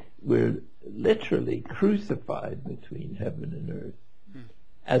so we're literally crucified between heaven and earth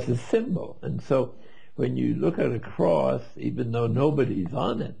as a symbol. And so when you look at a cross, even though nobody's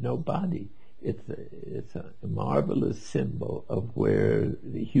on it, no body, it's a marvelous symbol of where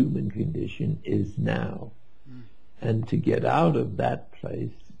the human condition is now. And to get out of that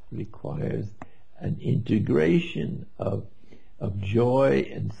place requires an integration of joy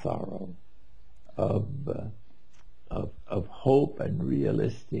and sorrow, of hope and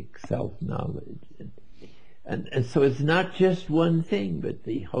realistic self-knowledge. And so it's not just one thing, but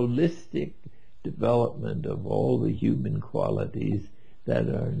the holistic development of all the human qualities that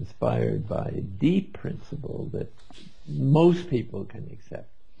are inspired by a deep principle that most people can accept.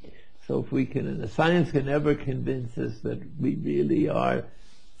 So if we can, science can ever convince us that we really are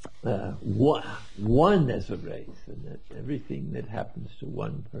one as a race, and that everything that happens to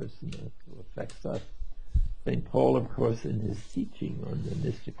one person affects us. St. Paul, of course, in his teaching on the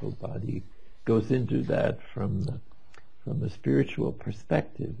mystical body, goes into that from a spiritual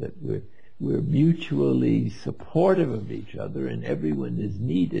perspective, that we're mutually supportive of each other, and everyone is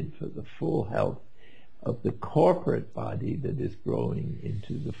needed for the full health of the corporate body that is growing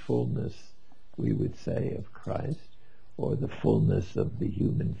into the fullness, we would say, of Christ, or the fullness of the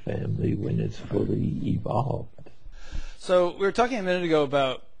human family when it's fully evolved. So we were talking a minute ago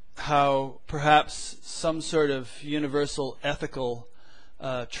about how perhaps some sort of universal ethical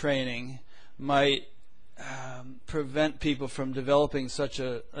training might prevent people from developing such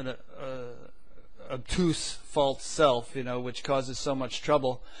an obtuse false self, which causes so much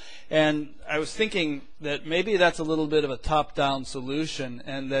trouble. And I was thinking that maybe that's a little bit of a top-down solution,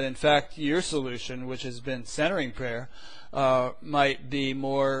 and that in fact your solution, which has been centering prayer, might be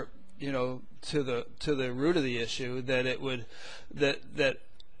more, to the root of the issue, that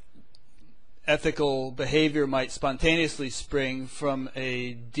ethical behavior might spontaneously spring from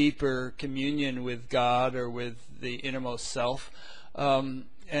a deeper communion with God or with the innermost self, and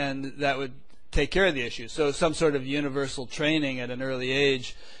that would take care of the issue. So some sort of universal training at an early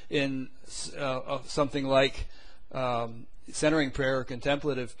age in something like centering prayer or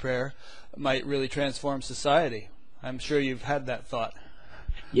contemplative prayer might really transform society. I'm sure you've had that thought.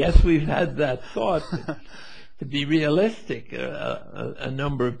 Yes, we've had that thought. To be realistic, a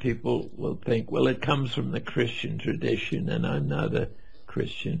number of people will think, well, it comes from the Christian tradition, and I'm not a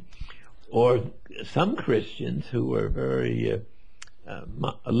Christian. Or some Christians who are very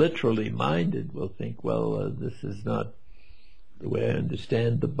literally minded will think, well, this is not the way I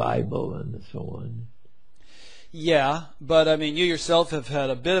understand the Bible, and so on. Yeah, but I mean, you yourself have had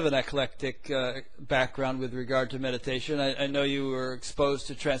a bit of an eclectic background with regard to meditation. I know you were exposed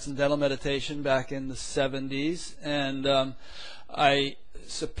to transcendental meditation back in the 70s, and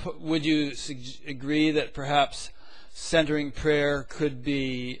would you agree that perhaps centering prayer could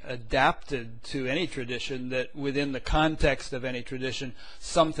be adapted to any tradition, that within the context of any tradition,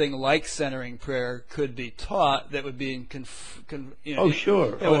 something like centering prayer could be taught that would be Oh,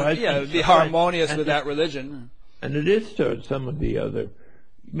 sure. It would be harmonious with that religion. And it is true. Some of the other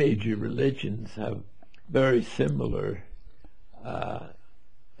major religions have very similar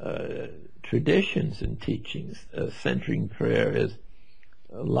traditions and teachings. Centering prayer is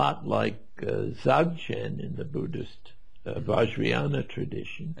a lot like Dzogchen in the Buddhist Vajrayana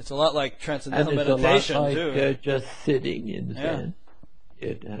tradition. It's a lot like transcendental and meditation, a lot like, too. Just sitting in Zen.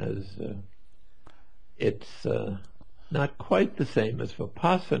 It has, it's not quite the same as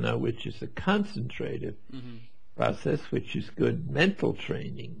Vipassana, which is a concentrative process, which is good mental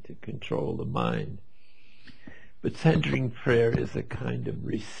training to control the mind. But centering prayer is a kind of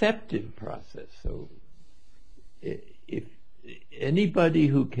receptive process. So if anybody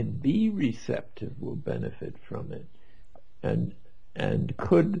who can be receptive will benefit from it, and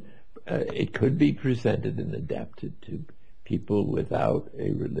it could be presented and adapted to people without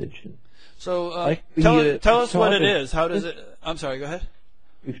a religion. So tell us what it is. How does it? I'm sorry. Go ahead.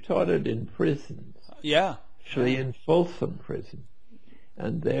 We've taught it in prisons. Yeah. Actually, in Folsom Prison,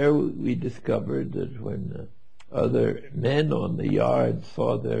 and there we discovered that when other men on the yard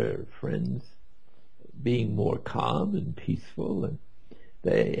saw their friends being more calm and peaceful, and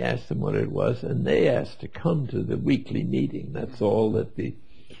they asked them what it was, and they asked to come to the weekly meeting. That's all that the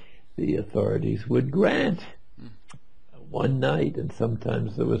authorities would grant. One night, and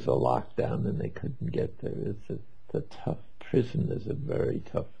sometimes there was a lockdown and they couldn't get there. It's a tough, prison is a very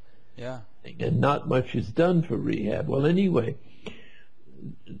tough thing, and not much is done for rehab. Well, anyway,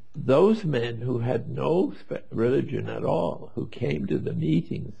 those men who had no religion at all, who came to the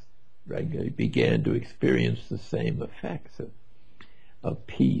meetings regularly, began to experience the same effects of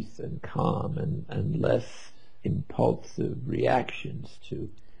peace and calm and less impulsive reactions to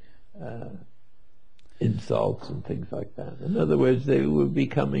insults and things like that. In other words, they were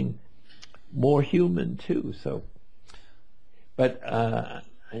becoming more human too. So, but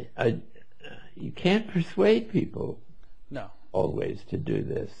you can't persuade people always to do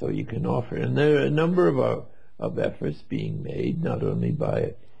this. So you can offer, and there are a number of efforts being made, not only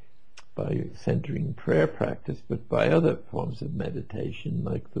by centering prayer practice, but by other forms of meditation,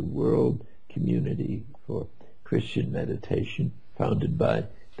 like the World Community for Christian Meditation, founded by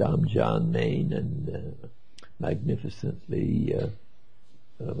Dom John Main and magnificently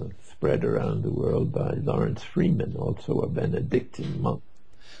spread around the world by Lawrence Freeman, also a Benedictine monk.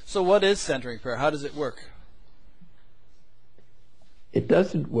 So what is centering prayer? How does it work? It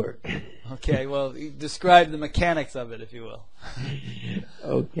doesn't work. Okay, well, describe the mechanics of it, if you will.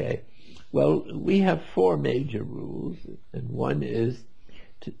 Okay. Well, we have 4 major rules, and one is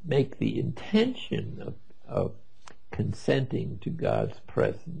to make the intention of consenting to God's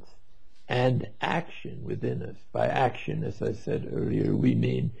presence and action within us. By action, as I said earlier, we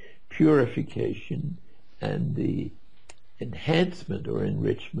mean purification and the enhancement or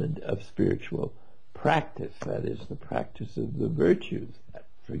enrichment of spiritual practice, that is, the practice of the virtues,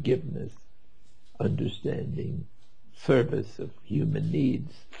 forgiveness, understanding, service of human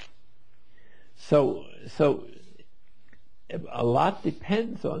needs. So a lot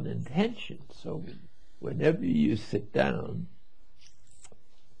depends on intention. So whenever you sit down,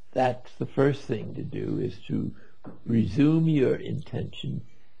 that's the first thing to do, is to resume your intention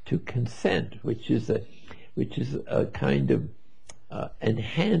to consent, which is a kind of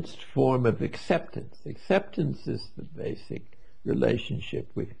enhanced form of acceptance. Acceptance is the basic relationship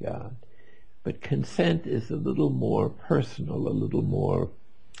with God, but consent is a little more personal, a little more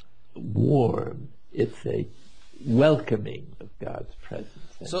warm. It's a welcoming of God's presence.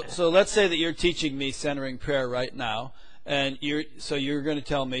 So let's say that you're teaching me centering prayer right now, and you're going to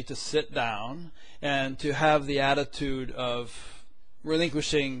tell me to sit down and to have the attitude of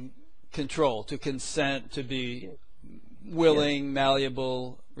relinquishing control, to consent, to be willing,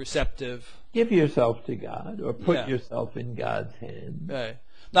 malleable, receptive. Give yourself to God, or put yourself in God's hands. Right.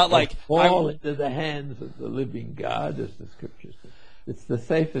 Not like fall into the hands of the living God, as the scriptures say. It's the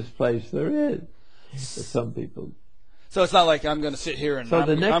safest place there is for some people. So it's not like I'm going to sit here and so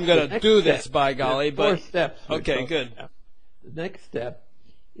I'm going to do this, by golly. But 4 steps. Okay, good. The next step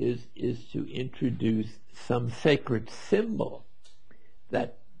is to introduce some sacred symbol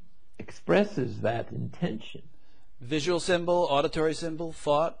that expresses that intention. Visual symbol, auditory symbol,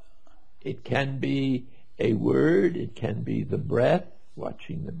 thought? It can be a word, it can be the breath,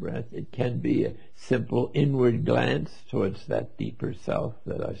 watching the breath, it can be a simple inward glance towards that deeper self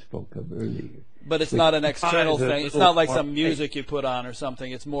that I spoke of earlier. But it's not an external thing. It's not like some music you put on or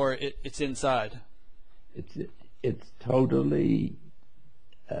something. It's more, it's inside. It's totally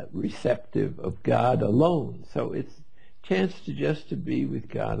receptive of God alone. So it's a chance to be with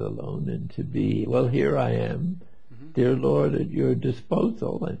God alone and to be, well, here I am, dear Lord, at your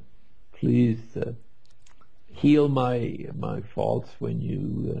disposal, and please heal my faults when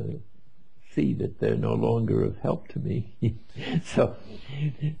you see that they're no longer of help to me. so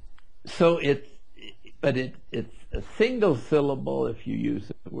it's a single syllable. If you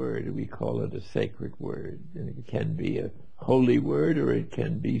use a word, we call it a sacred word. And it can be a holy word, or it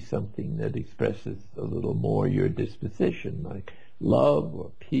can be something that expresses a little more your disposition, like love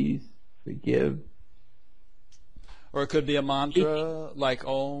or peace, forgive. Or it could be a mantra like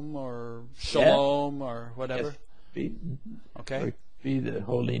Om or Shalom or whatever. Yes. Okay. Or it could be the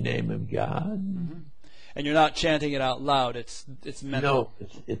holy name of God. And you're not chanting it out loud. It's mental. No,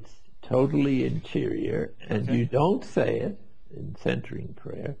 it's totally interior, and you don't say it in centering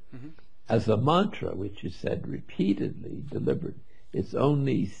prayer as a mantra, which is said repeatedly, deliberately. It's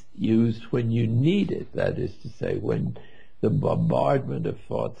only used when you need it. That is to say, when the bombardment of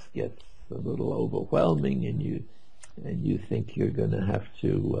thoughts gets a little overwhelming, and you think you're going to have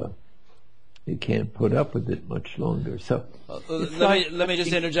to You can't put up with it much longer. So let me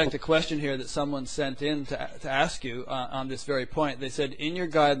just interject a question here that someone sent in to ask you on this very point. They said, in your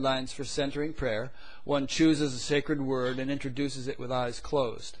guidelines for centering prayer, one chooses a sacred word and introduces it with eyes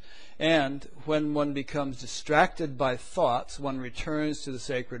closed. And when one becomes distracted by thoughts, one returns to the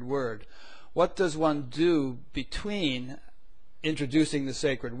sacred word. What does one do between introducing the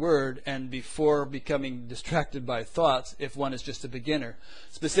sacred word and before becoming distracted by thoughts if one is just a beginner?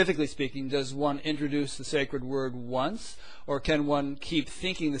 Specifically speaking, does one introduce the sacred word once, or can one keep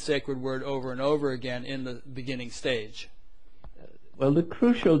thinking the sacred word over and over again in the beginning stage? Well, the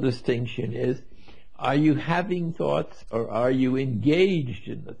crucial distinction is, are you having thoughts or are you engaged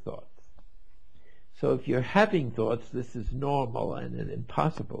in the thoughts? So if you're having thoughts, this is normal and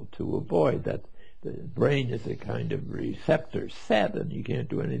impossible to avoid. That the brain is a kind of receptor set, and you can't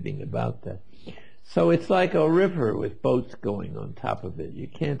do anything about that. So it's like a river with boats going on top of it. You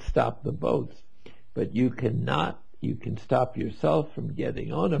can't stop the boats, but you can stop yourself from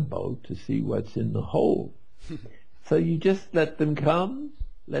getting on a boat to see what's in the hole. So you just let them come,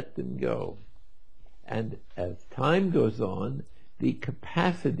 let them go. And as time goes on, the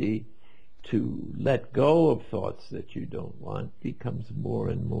capacity to let go of thoughts that you don't want becomes more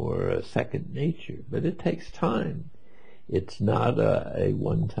and more second nature. But it takes time. It's not a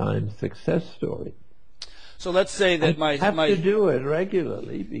one-time success story. So let's say that I have to do it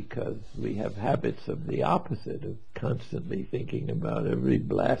regularly because we have habits of the opposite, of constantly thinking about every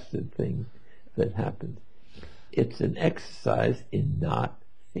blasted thing that happens. It's an exercise in not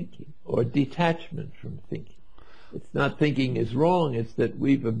thinking, or detachment from thinking. It's not thinking is wrong, it's that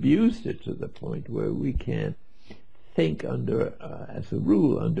we've abused it to the point where we can't think as a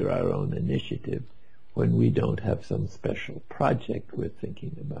rule, under our own initiative when we don't have some special project we're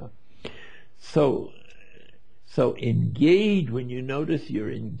thinking about. So engage, when you notice you're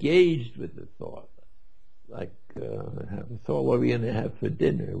engaged with the thought, like have a thought, what are we going to have for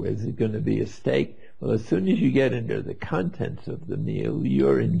dinner? Is it going to be a steak? Well, as soon as you get into the contents of the meal,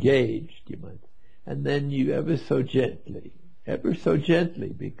 you're engaged, you might. And then you ever so gently,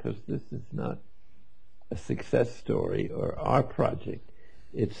 because this is not a success story or our project,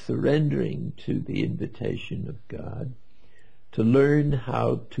 it's surrendering to the invitation of God to learn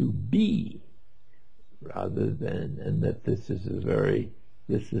how to be rather than, and that this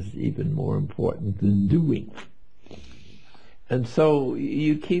is even more important than doing. And so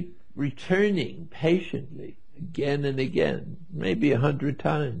you keep returning patiently again and again, maybe 100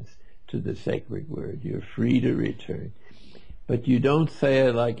 times, to the sacred word. You're free to return. But you don't say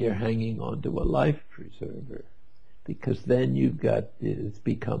it like you're hanging on to a life preserver, because then it's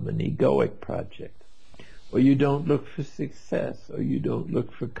become an egoic project. Or you don't look for success, or you don't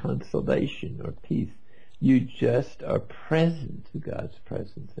look for consolation or peace. You just are present to God's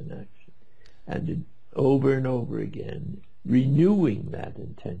presence in action. And over and over again, renewing that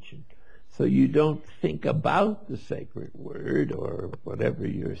intention. So you don't think about the sacred word or whatever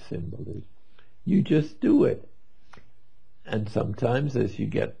your symbol is. You just do it. And sometimes as you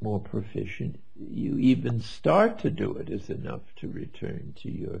get more proficient, you even start to do it is enough to return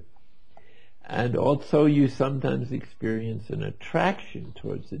to your... And also you sometimes experience an attraction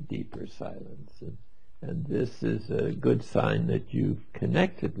towards a deeper silence. And this is a good sign that you've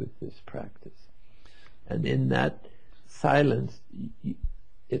connected with this practice. And in that silence,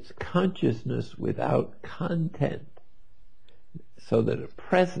 it's consciousness without content, so that a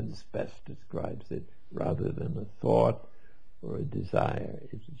presence best describes it rather than a thought or a desire.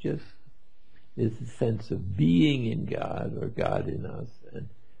 It just is a sense of being in God or God in us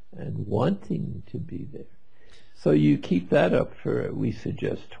and wanting to be there. So you keep that up for, we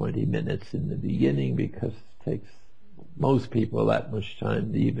suggest 20 minutes in the beginning, because it takes most people that much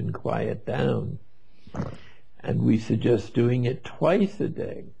time to even quiet down. And we suggest doing it twice a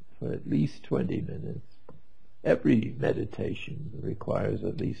day for at least 20 minutes. Every meditation requires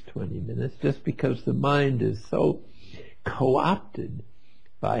at least 20 minutes, just because the mind is so co-opted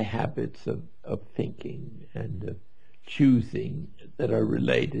by habits of thinking and of choosing that are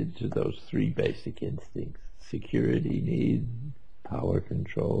related to those three basic instincts: security need, power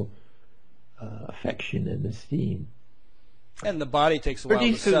control, affection and esteem. And the body takes a while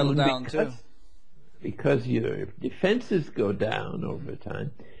to settle down too. Because your defenses go down over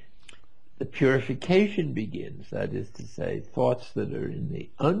time, the purification begins. That is to say, thoughts that are in the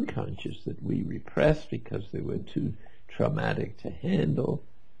unconscious that we repress because they were too traumatic to handle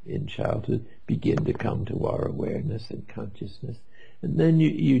in childhood begin to come to our awareness and consciousness. And then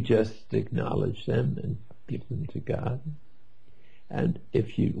you just acknowledge them and give them to God. And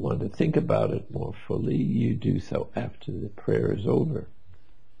if you want to think about it more fully, you do so after the prayer is over.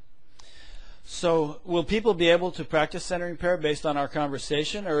 So will people be able to practice centering prayer based on our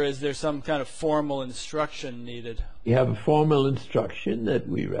conversation, or is there some kind of formal instruction needed? We have a formal instruction that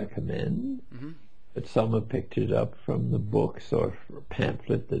we recommend, but some have picked it up from the books or a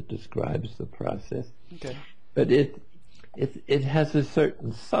pamphlet that describes the process. Okay. But it has a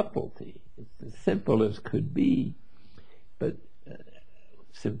certain subtlety. It's as simple as could be, but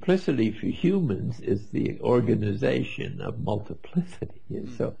simplicity for humans is the organization of multiplicity.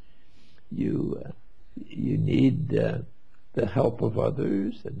 So you need the help of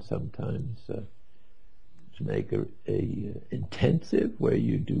others, and sometimes to make a intensive where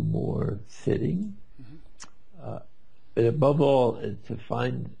you do more sitting. But above all, to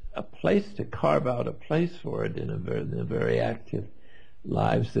find a place, to carve out a place for it in the very active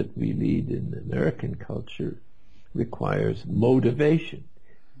lives that we lead in American culture requires motivation,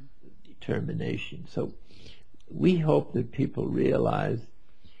 determination. So we hope that people realize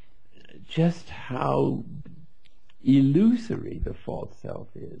just how illusory the false self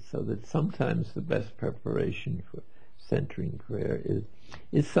is, so that sometimes the best preparation for centering prayer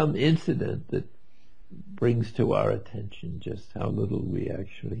is some incident that brings to our attention just how little we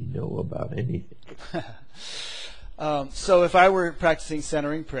actually know about anything. So if I were practicing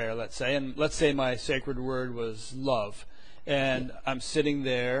centering prayer, let's say, and let's say my sacred word was love, and I'm sitting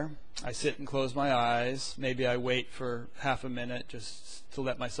there, I sit and close my eyes, maybe I wait for half a minute just to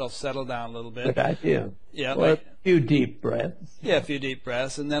let myself settle down a little bit. Good idea. Yeah, or a few deep breaths. Yeah, a few deep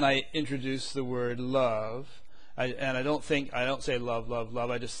breaths, and then I introduce the word love. I don't say love, love, love.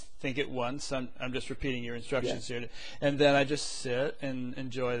 I just think it once. I'm just repeating your instructions here. And then I just sit and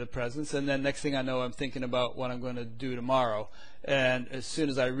enjoy the presence. And then next thing I know, I'm thinking about what I'm going to do tomorrow. And as soon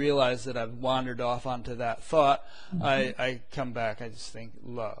as I realize that I've wandered off onto that thought, I come back. I just think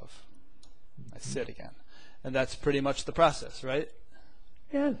love. I sit again. And that's pretty much the process, right?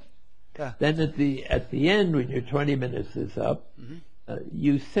 Yes. Yeah. Then at the end, when your 20 minutes is up,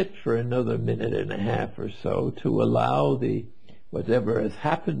 you sit for another minute and a half or so to allow whatever has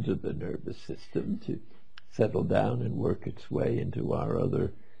happened to the nervous system to settle down and work its way into our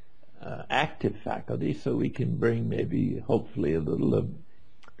other active faculties, so we can bring maybe, hopefully, a little of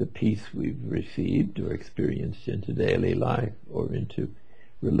the peace we've received or experienced into daily life or into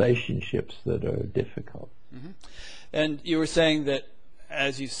relationships that are difficult. And you were saying that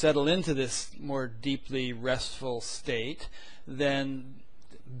as you settle into this more deeply restful state, then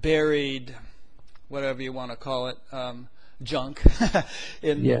buried, whatever you want to call it, junk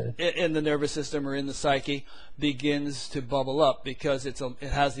in the nervous system or in the psyche begins to bubble up, because it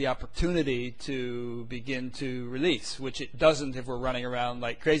has the opportunity to begin to release, which it doesn't if we're running around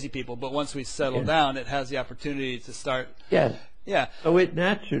like crazy people. But once we settle down, it has the opportunity to start. Yes. Yeah. So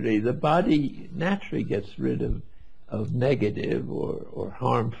the body naturally gets rid of negative or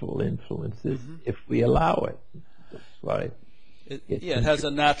harmful influences if we allow it. That's why. It has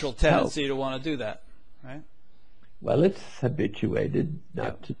a natural tendency to want to do that, right? Well, it's habituated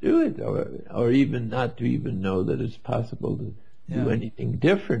not to do it, or even not to even know that it's possible to do anything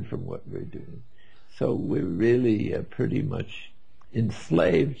different from what we're doing. So we're really pretty much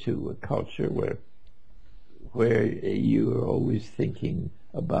enslaved to a culture where you are always thinking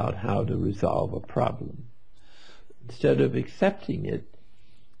about how to resolve a problem instead of accepting it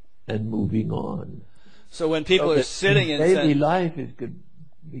and moving on. So when people are sitting in daily life,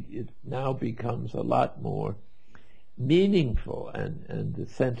 it now becomes a lot more meaningful, and the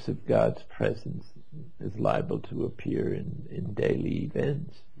sense of God's presence is liable to appear in daily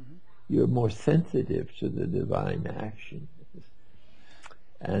events. You're more sensitive to the divine action,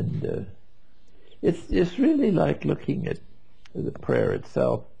 and it's really like looking at the prayer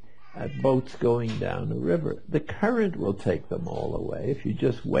itself at boats going down a river. The current will take them all away if you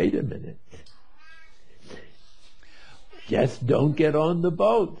just wait a minute. Just don't get on the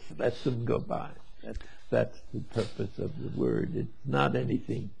boats. Let them go by. That's the purpose of the word. It's not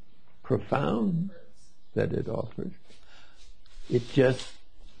anything profound that it offers. It just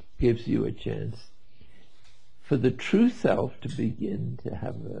gives you a chance for the true self to begin to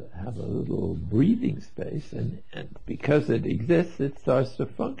have a little breathing space, and because it exists, it starts to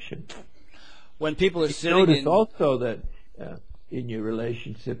function. When people are sitting notice also that in your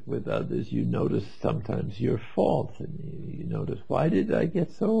relationship with others, you notice sometimes your faults, and you notice, why did I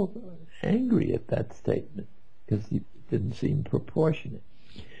get so angry at that statement? Because it didn't seem proportionate.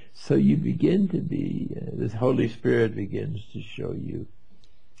 So you begin to be, this Holy Spirit begins to show you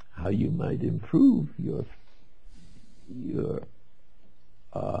how you might improve your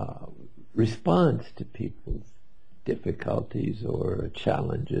response to people's difficulties or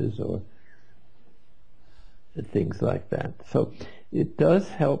challenges or things like that. So it does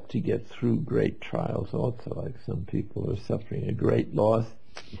help to get through great trials also, like some people are suffering a great loss.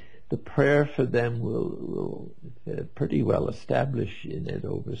 The prayer for them will pretty well establish in it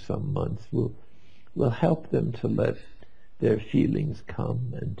over some months, will help them to let their feelings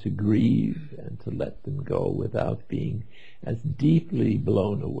come and to grieve and to let them go without being as deeply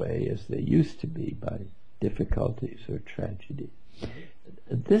blown away as they used to be by difficulties or tragedy.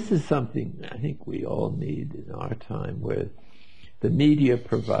 And this is something I think we all need in our time, where the media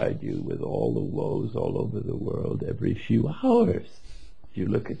provide you with all the woes all over the world every few hours. If you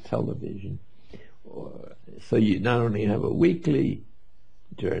look at television, so you not only have a weekly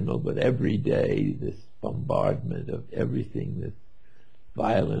journal, but every day this bombardment of everything that's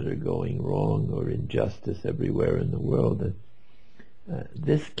violent or going wrong or injustice everywhere in the world. And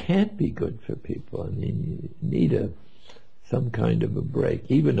this can't be good for people. I mean, you need some kind of a break,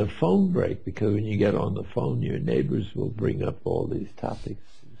 even a phone break, because when you get on the phone, your neighbors will bring up all these topics.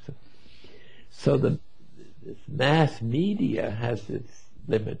 So this mass media has its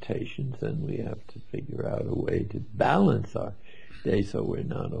limitations, and we have to figure out a way to balance our day so we're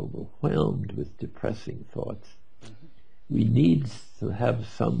not overwhelmed with depressing thoughts. We need to have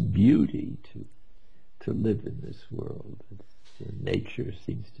some beauty to live in this world. Nature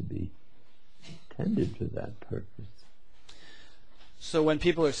seems to be intended for that purpose. So when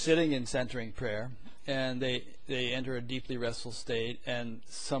people are sitting in centering prayer and they enter a deeply restful state, and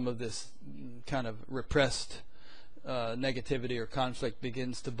some of this kind of repressed negativity or conflict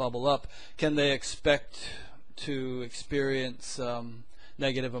begins to bubble up, can they expect to experience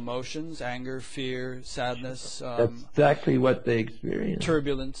negative emotions, anger, fear, sadness? That's exactly what they experience.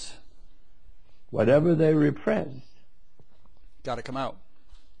 Turbulence. Whatever they repress. Got to come out.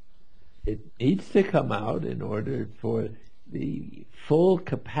 It needs to come out in order for the full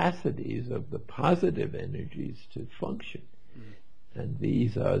capacities of the positive energies to function. And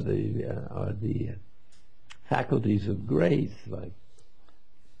these are the faculties of grace, like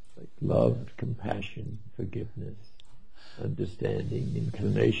love, compassion, forgiveness, understanding,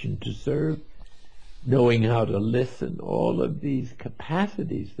 inclination to serve, knowing how to listen, all of these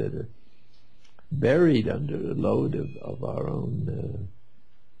capacities that are buried under the load of our own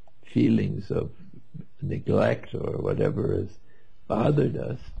feelings of neglect or whatever has bothered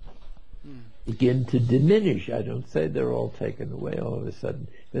us, begin to diminish. I don't say they're all taken away all of a sudden,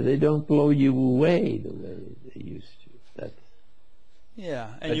 but they don't blow you away the way they used to.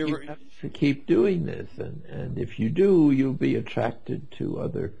 And you have to keep doing this, and if you do, you'll be attracted to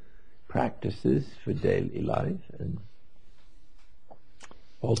other practices for daily life, and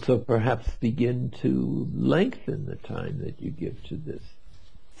also perhaps begin to lengthen the time that you give to this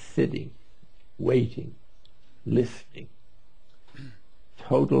sitting, waiting, listening,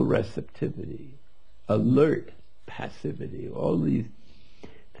 total receptivity, alert passivity. All these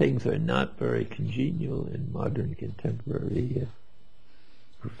things are not very congenial in modern contemporary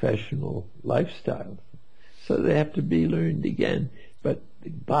professional lifestyle. So they have to be learned again. But the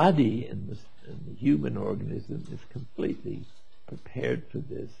body and the human organism is completely prepared for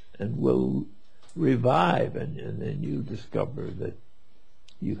this and will revive, and then you discover that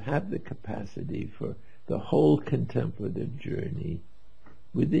you have the capacity for the whole contemplative journey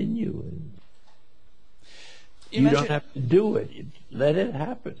within you. And you don't have to do it. You let it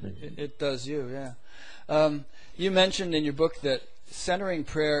happen. It does you, yeah. You mentioned in your book that centering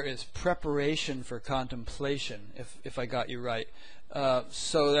prayer is preparation for contemplation, if I got you right.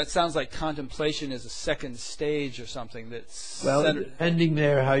 So that sounds like contemplation is a second stage or something that's depending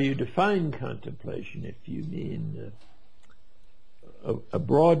there how you define contemplation. If you mean a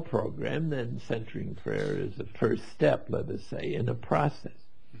broad program, then centering prayer is the first step, let us say, in a process.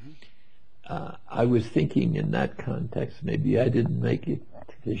 I was thinking in that context, maybe I didn't make it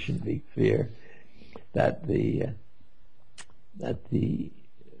sufficiently clear, that the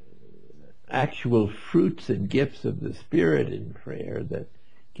actual fruits and gifts of the Spirit in prayer that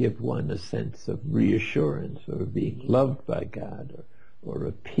give one a sense of reassurance or being loved by God or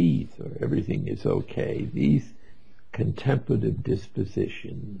a peace or everything is okay, these contemplative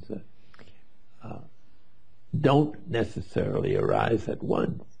dispositions don't necessarily arise at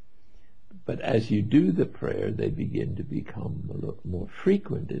once. But as you do the prayer, they begin to become a little more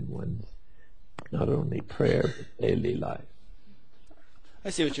frequent in one's not only prayer but daily life. I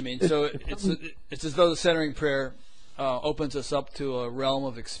see what you mean. So it's as though the centering prayer opens us up to a realm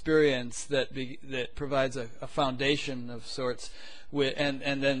of experience that provides a foundation of sorts, and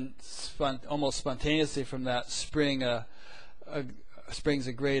then almost spontaneously from that springs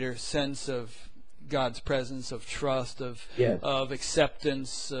a greater sense of God's presence, of trust, of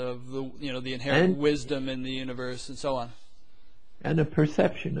acceptance, of the inherent wisdom in the universe, and so on. and a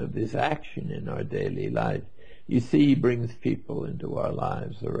perception of his action in our daily life. You see, he brings people into our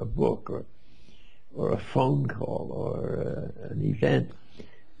lives, or a book, or a phone call, or an event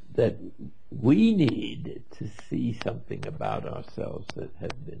that we need to see something about ourselves that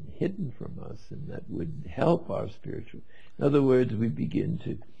had been hidden from us and that would help our spiritual. In other words, we begin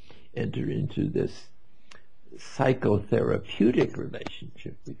to enter into this psychotherapeutic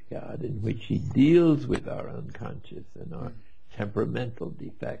relationship with God in which he deals with our unconscious and our temperamental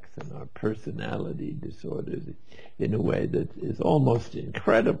defects and our personality disorders in a way that is almost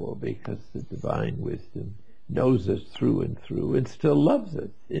incredible, because the divine wisdom knows us through and still loves us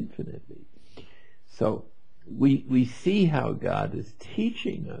infinitely. So we see how God is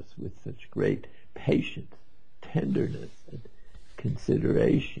teaching us with such great patience, tenderness, and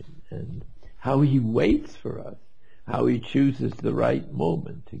consideration, and how he waits for us, how he chooses the right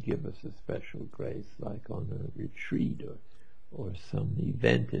moment to give us a special grace, like on a retreat or some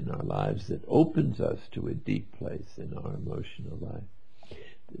event in our lives that opens us to a deep place in our emotional life.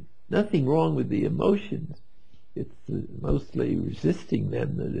 Nothing wrong with the emotions. It's mostly resisting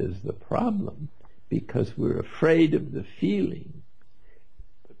them that is the problem, because we're afraid of the feeling.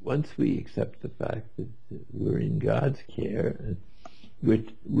 But once we accept the fact that we're in God's care and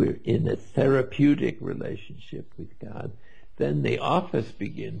we're in a therapeutic relationship with God, then the office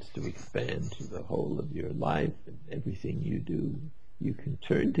begins to expand to the whole of your life, and everything you do, you can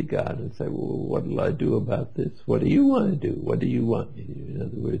turn to God and say, well, what will I do about this? What do you want to do? What do you want me to do? In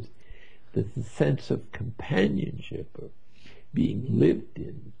other words, there's a sense of companionship or being lived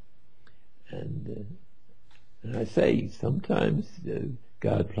in. And I say, sometimes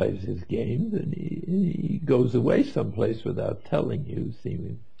God plays his games and he goes away someplace without telling you,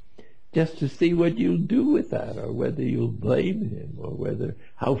 just to see what you'll do with that, or whether you'll blame him, or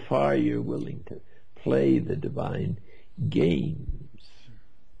how far you're willing to play the divine games.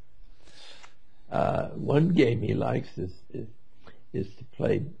 One game he likes is to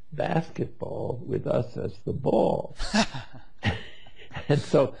play basketball with us as the ball. And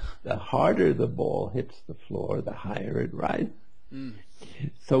so the harder the ball hits the floor, the higher it rises. Mm.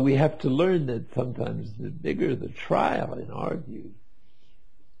 So we have to learn that sometimes the bigger the trial, in our view,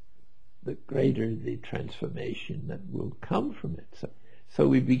 the greater the transformation that will come from it. So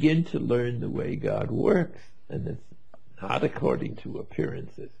we begin to learn the way God works, and it's not according to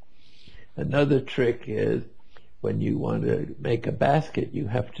appearances. Another trick is, when you want to make a basket, you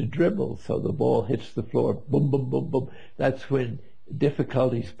have to dribble, so the ball hits the floor, boom, boom, boom, boom. That's when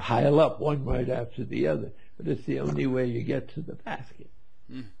difficulties pile up, one right after the other. But it's the only way you get to the basket,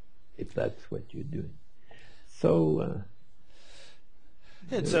 if that's what you're doing. So,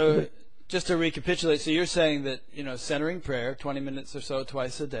 just to recapitulate, so you're saying that, centering prayer, 20 minutes or so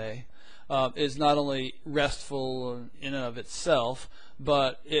twice a day, is not only restful in and of itself,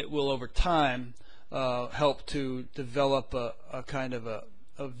 but it will over time help to develop a kind of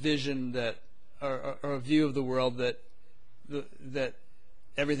a vision that, or a view of the world that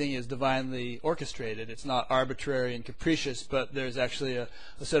everything is divinely orchestrated. It's not arbitrary and capricious, but there's actually a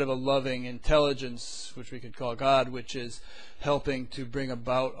sort of a loving intelligence, which we could call God, which is helping to bring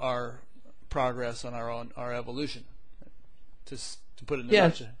about our progress on our evolution. To put it in a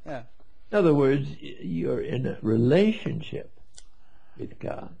nutshell. Yeah. In other words, you're in a relationship with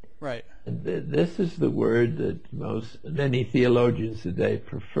God. Right. And this is the word that many theologians today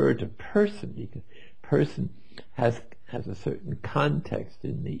prefer to person, because person has a certain context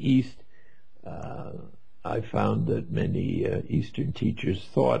in the East. I found that many Eastern teachers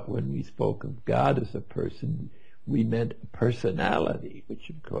thought when we spoke of God as a person, we meant personality, which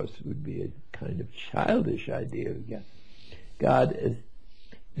of course would be a kind of childish idea of God. God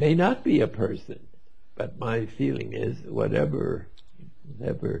may not be a person, but my feeling is whatever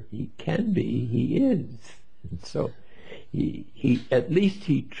he can be, he is. And so he at least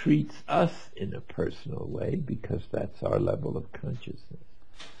he treats us in a personal way, because that's our level of consciousness.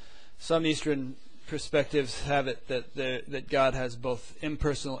 Some Eastern perspectives have it that God has both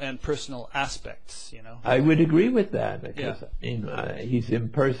impersonal and personal aspects. I would agree with that, because he's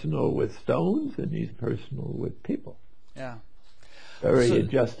impersonal with stones and he's personal with people. Yeah, very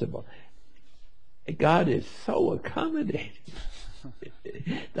adjustable. God is so accommodating.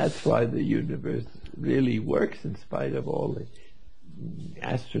 That's why the universe really works in spite of all the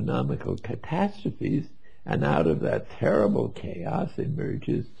astronomical catastrophes, and out of that terrible chaos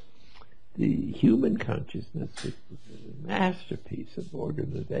emerges the human consciousness, which is a masterpiece of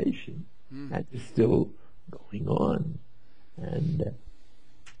organization that is still going on. And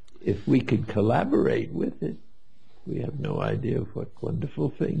if we could collaborate with it, we have no idea of what wonderful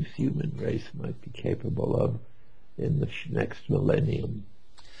things human race might be capable of in the next millennium.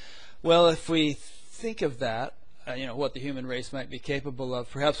 Well, if we think of that, what the human race might be capable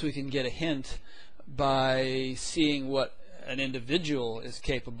of, perhaps we can get a hint by seeing what an individual is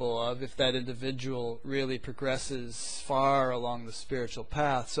capable of, if that individual really progresses far along the spiritual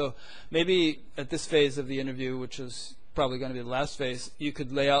path. So maybe at this phase of the interview, which is probably going to be the last phase, you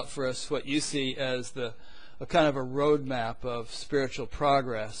could lay out for us what you see as a kind of a roadmap of spiritual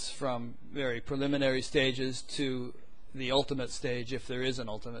progress from very preliminary stages to the ultimate stage, if there is an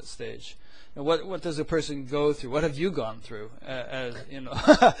ultimate stage. And what does a person go through? What have you gone through,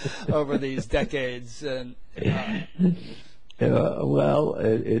 over these decades? And well,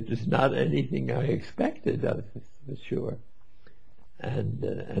 it is not anything I expected, for sure.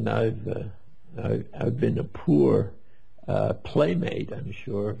 And I've been a poor playmate, I'm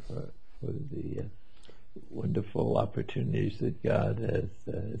sure, for the wonderful opportunities that God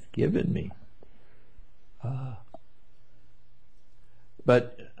has given me.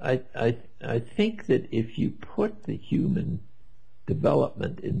 But I think that if you put the human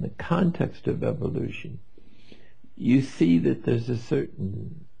development in the context of evolution, you see that there's a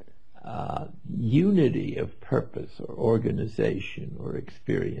certain unity of purpose or organization or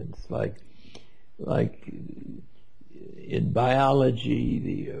experience. Like in biology,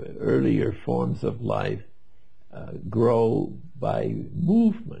 the earlier forms of life grow by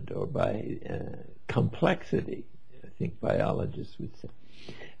movement or by complexity, I think biologists would say.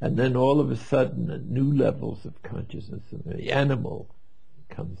 And then all of a sudden, new levels of consciousness, and the animal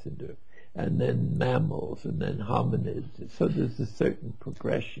comes into it, and then mammals, and then hominids. So there's a certain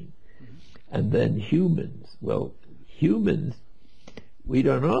progression. Mm-hmm. And then humans. Well, humans, we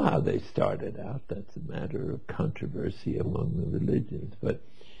don't know how they started out. That's a matter of controversy among the religions. But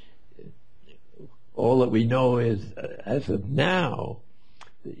all that we know is, as of now,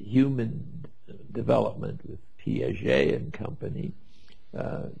 the human development with Piaget and company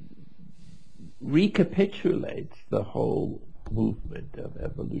recapitulates the whole movement of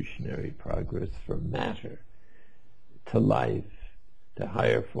evolutionary progress from matter to life, to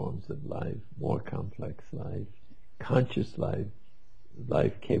higher forms of life, more complex life, conscious life,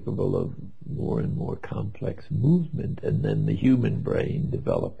 life capable of more and more complex movement, and then the human brain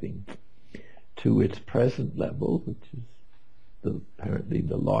developing to its present level, which is apparently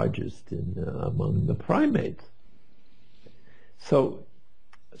the largest among the primates. So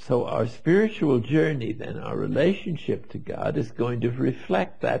our spiritual journey, then, our relationship to God, is going to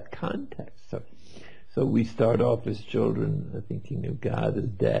reflect that context. So we start off as children thinking of God as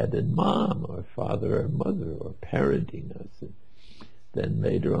dad and mom, or father or mother, or parenting us. And then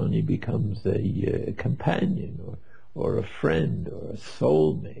later on he becomes a companion, or a friend, or a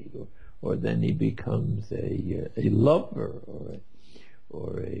soulmate, or then he becomes a lover,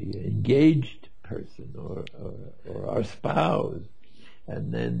 or a engaged person, or our spouse.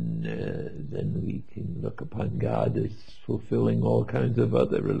 And then we can look upon God as fulfilling all kinds of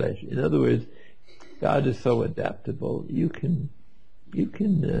other relations. In other words, God is so adaptable. You can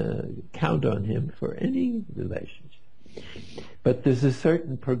count on Him for any relationship. But there's a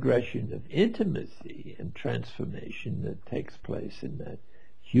certain progression of intimacy and transformation that takes place in that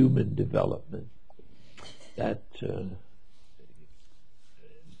human development that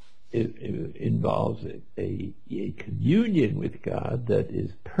it involves a communion with God that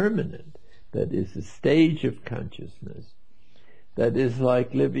is permanent, that is a stage of consciousness, that is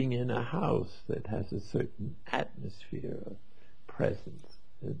like living in a house that has a certain atmosphere of presence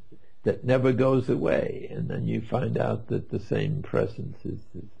that never goes away, and then you find out that the same presence is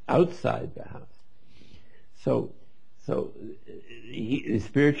outside the house. So the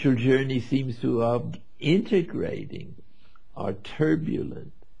spiritual journey seems to involve integrating our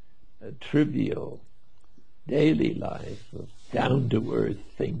turbulent, trivial daily life of down-to-earth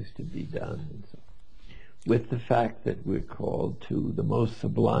things to be done, and so, with the fact that we're called to the most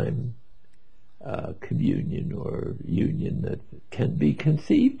sublime communion or union that can be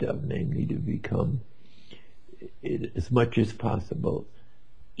conceived of, namely to become, as much as possible,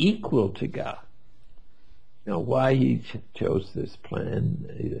 equal to God. Now, why He chose this plan,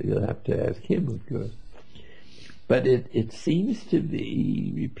 you'll have to ask Him, of course. But it seems to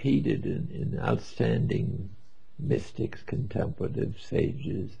be repeated in outstanding mystics, contemplative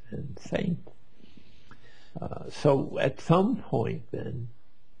sages, and saints. So at some point then,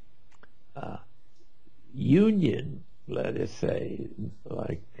 union, let us say,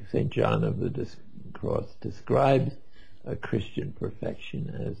 like St. John of the Cross describes a Christian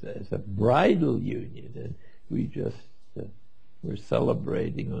perfection as a bridal union, and we just we're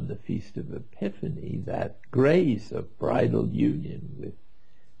celebrating on the Feast of Epiphany that grace of bridal union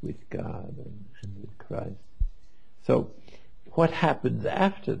with God and with Christ. So what happens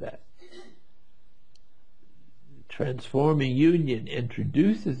after that? Transforming union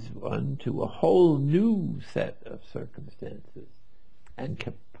introduces one to a whole new set of circumstances and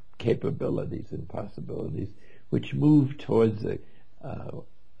capabilities and possibilities which move towards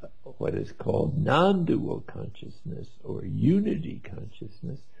what is called non-dual consciousness or unity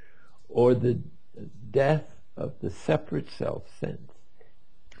consciousness, or the death of the separate self sense,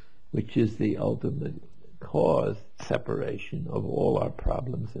 which is the ultimate cause separation of all our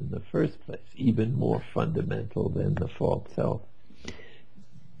problems in the first place, even more fundamental than the false self.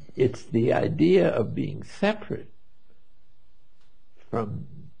 It's the idea of being separate from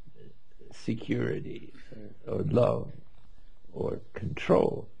security or love or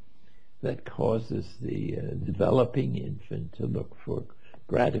control that causes the developing infant to look for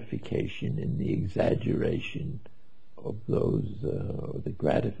gratification in the exaggeration of those, or the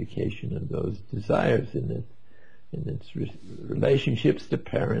gratification of those desires in its relationships to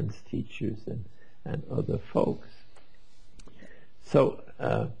parents, teachers, and other folks. So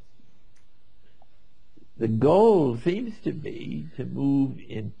the goal seems to be to move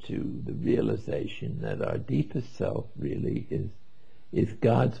into the realization that our deepest self really is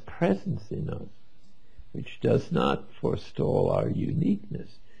God's presence in us, which does not forestall our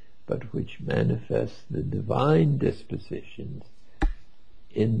uniqueness, but which manifests the divine dispositions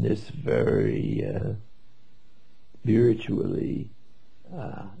in this very spiritually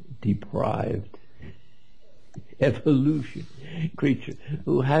deprived evolution creature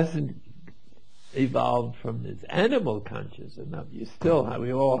who hasn't evolved from this animal conscious enough.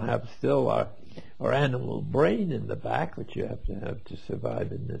 We all have still our animal brain in the back, which you have to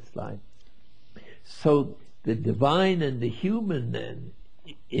survive in this life. So the divine and the human then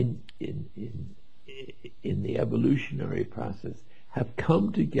in the evolutionary process have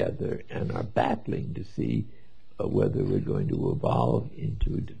come together and are battling to see whether we're going to evolve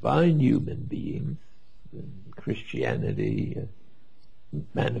into divine human beings, Christianity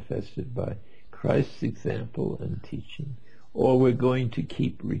manifested by Christ's example and teaching, or we're going to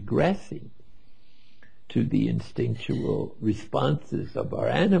keep regressing to the instinctual responses of our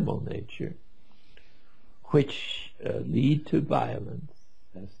animal nature, which lead to violence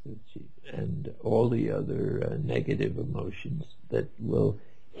and all the other negative emotions that will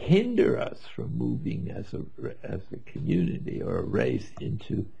hinder us from moving as a community or a race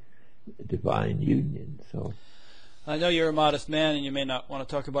into divine union. So, I know you're a modest man and you may not want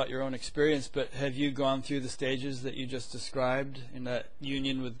to talk about your own experience, but have you gone through the stages that you just described in that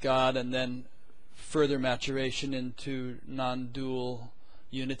union with God and then further maturation into non-dual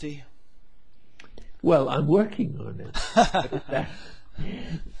unity? Well, I'm working on it.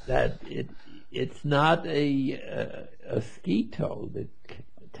 It's not a ski toe that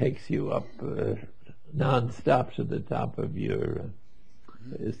takes you up non-stop to the top of your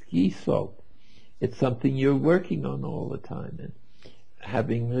ski slope. It's something you're working on all the time. And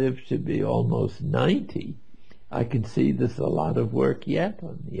having lived to be almost 90, I can see there's a lot of work yet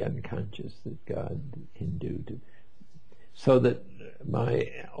on the unconscious that God can do so that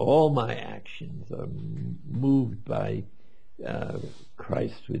all my actions are moved by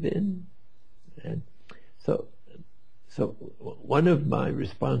Christ within. And so one of my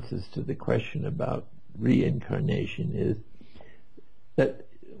responses to the question about reincarnation is that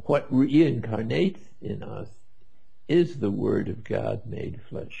what reincarnates in us is the Word of God made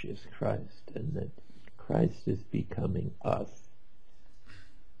flesh, is Christ, and that Christ is becoming us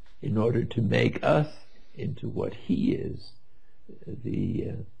in order to make us into what He is,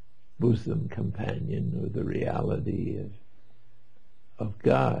 the bosom companion or the reality of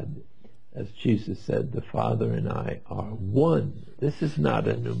God. As Jesus said, the Father and I are one. This is not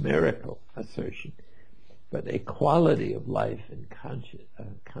a numerical assertion, but a quality of life and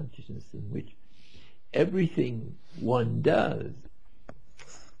consciousness in which everything one does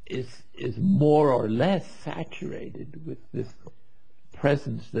is more or less saturated with this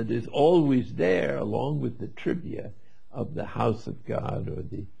presence that is always there, along with the trivia of the house of God or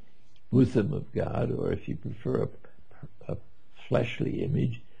the bosom of God, or if you prefer a fleshly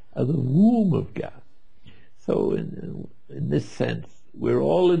image, of the womb of God. So in this sense, we're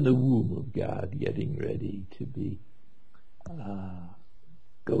all in the womb of God, getting ready to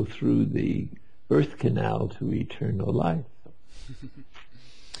go through the birth canal to eternal life.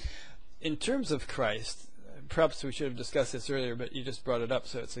 In terms of Christ, perhaps we should have discussed this earlier, but you just brought it up,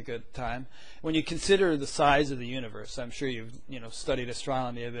 so it's a good time. When you consider the size of the universe, I'm sure you've studied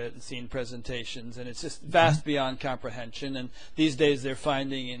astronomy a bit and seen presentations, and it's just vast beyond comprehension. And these days they're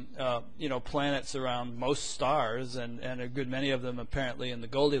finding planets around most stars, and a good many of them apparently in the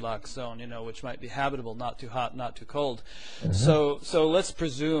Goldilocks zone, which might be habitable, not too hot, not too cold. So let's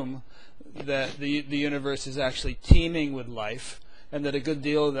presume that the universe is actually teeming with life, and that a good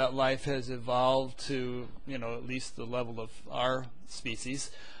deal of that life has evolved to, at least the level of our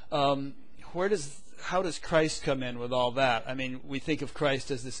species. How does Christ come in with all that? I mean, we think of Christ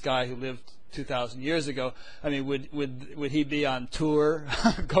as this guy who lived 2,000 years ago. I mean, would he be on tour,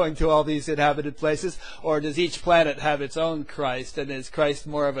 going to all these inhabited places, or does each planet have its own Christ? And is Christ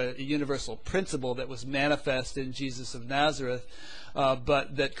more of a universal principle that was manifest in Jesus of Nazareth,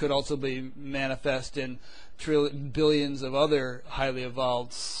 but that could also be manifest in billions of other highly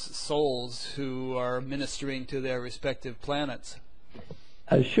evolved souls who are ministering to their respective planets?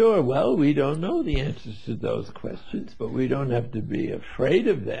 Sure. Well, we don't know the answers to those questions, but we don't have to be afraid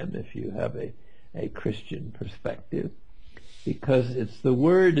of them if you have a Christian perspective, because it's the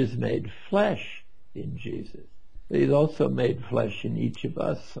Word is made flesh in Jesus. He's also made flesh in each of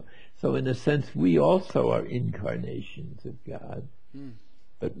us. So in a sense, we also are incarnations of God.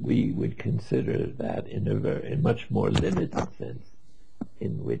 But we would consider that in a much more limited sense,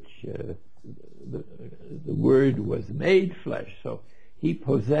 in which the Word was made flesh. So he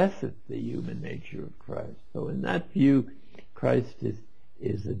possesseth the human nature of Christ. So in that view, Christ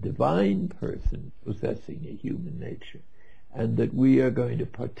is a divine person possessing a human nature, and that we are going to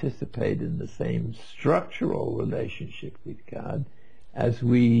participate in the same structural relationship with God as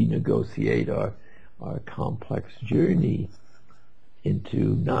we negotiate our complex journey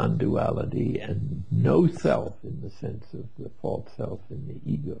into non-duality and no self, in the sense of the false self and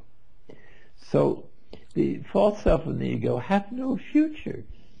the ego. So the false self and the ego have no future.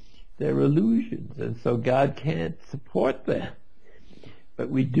 They're illusions, and so God can't support them. But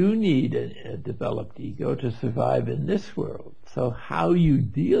we do need a developed ego to survive in this world. So how you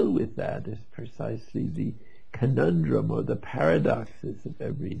deal with that is precisely the conundrum or the paradoxes of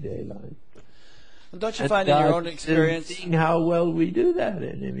everyday life. Don't you find in your own experience, seeing how well we do that,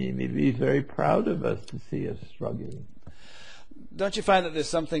 and I mean, he's very proud of us to see us struggling. Don't you find that there's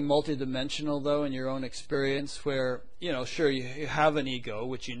something multidimensional, though, in your own experience, where, sure, you have an ego,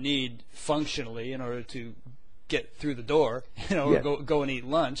 which you need functionally in order to get through the door, or go and eat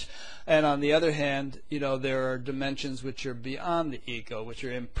lunch, and on the other hand, there are dimensions which are beyond the ego, which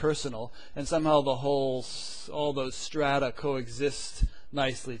are impersonal, and somehow all those strata coexist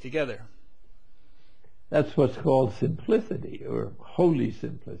nicely together. That's what's called simplicity, or holy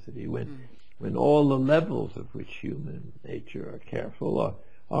simplicity, when all the levels of which human nature are careful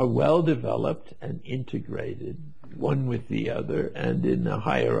are well developed and integrated, one with the other, and in a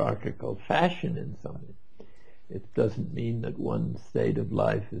hierarchical fashion in some way. It doesn't mean that one state of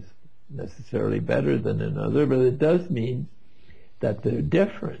life is necessarily better than another, but it does mean that they're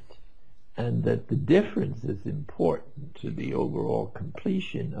different, and that the difference is important to the overall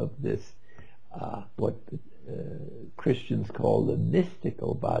completion of this what Christians call the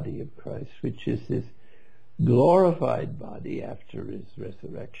mystical body of Christ, which is his glorified body after his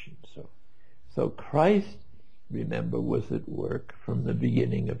resurrection. So Christ, remember, was at work from the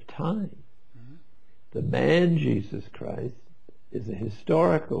beginning of time. The man Jesus Christ is a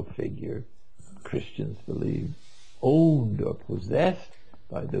historical figure, Christians believe, owned or possessed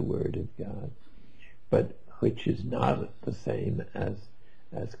by the Word of God, but which is not the same as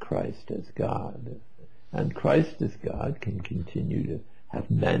Christ as God. And Christ as God can continue to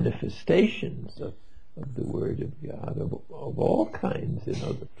have manifestations of the Word of God of all kinds in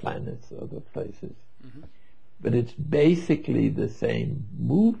other planets, other places. But it's basically the same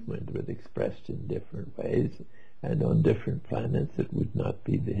movement, but expressed in different ways, and on different planets. It would not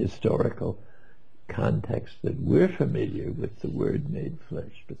be the historical context that we're familiar with, the Word made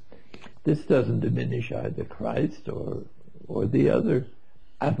flesh. But this doesn't diminish either Christ or the other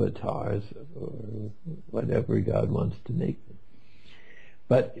avatars, or whatever God wants to make them.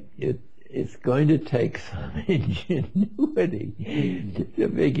 But it's going to take some ingenuity to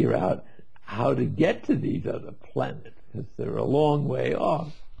figure out how to get to these other planets, because they're a long way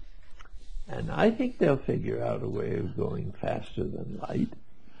off. And I think they'll figure out a way of going faster than light,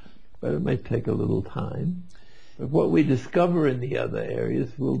 but it might take a little time. But what we discover in the other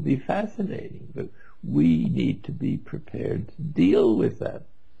areas will be fascinating. But we need to be prepared to deal with that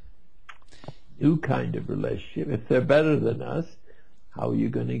new kind of relationship. If they're better than us, how are you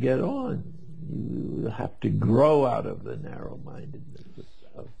going to get on? You have to grow out of the narrow-mindedness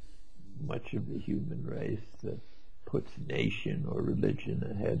of much of the human race puts nation or religion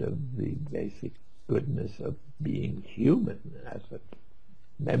ahead of the basic goodness of being human as a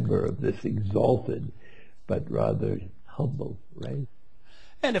member of this exalted but rather humble race.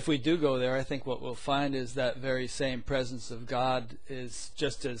 And if we do go there, I think what we'll find is that very same presence of God is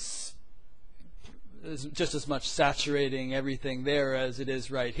just as much saturating everything there as it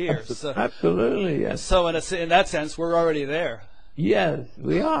is right here. Absolutely, yes. So in that sense, we're already there. Yes,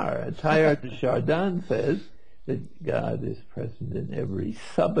 we are. Teilhard de Chardin says that God is present in every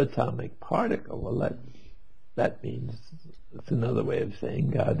subatomic particle. Well, that means, it's another way of saying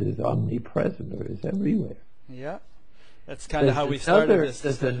God is omnipresent or is everywhere. Yeah. That's kind of how we started this.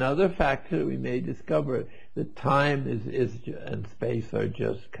 There's another factor we may discover, that time and space are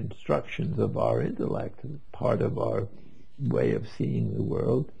just constructions of our intellect, part of our way of seeing the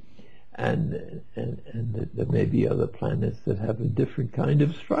world, and that there may be other planets that have a different kind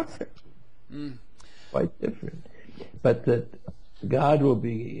of structure, quite different, but that God will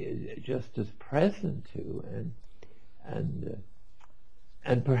be just as present to,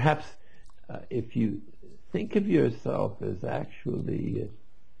 and perhaps if you think of yourself as actually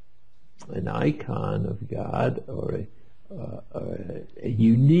an icon of God, or a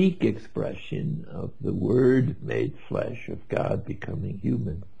unique expression of the Word made flesh, of God becoming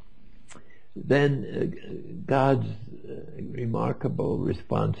human, then God's remarkable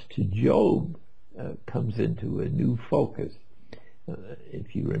response to Job comes into a new focus.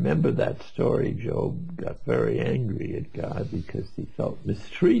 If you remember that story, Job got very angry at God because he felt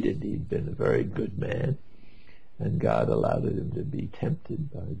mistreated. He'd been a very good man, and God allowed him to be tempted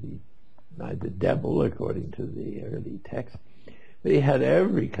by the devil, according to the early text. But he had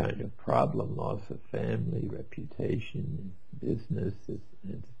every kind of problem: loss of family, reputation, business,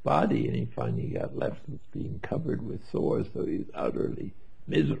 his body, and he finally got left with being covered with sores, so he was utterly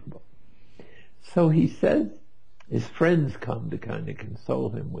miserable. So he says, his friends come to kind of console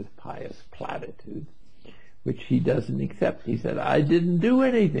him with pious platitudes, which he doesn't accept. He said, I didn't do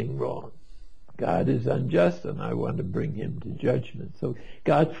anything wrong. God is unjust, and I want to bring him to judgment. So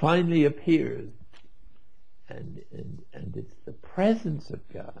God finally appears, and it's the presence of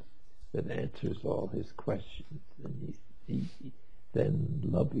God that answers all his questions. And he then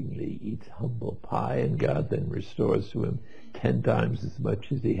lovingly eats humble pie, and God then restores to him 10 times as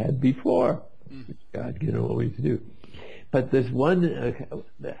much as he had before, which God can always do. But there's one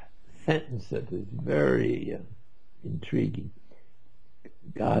sentence that is very intriguing.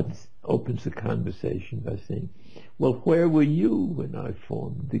 God opens the conversation by saying, well, where were you when I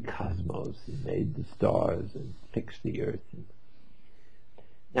formed the cosmos and made the stars and fixed the earth?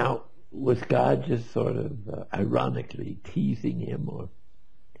 Now, was God just sort of ironically teasing him,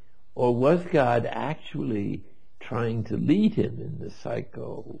 or was God actually trying to lead him in the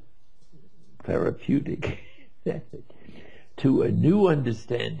psychotherapeutic method to a new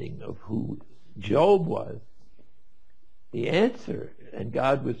understanding of who Job was? The answer, and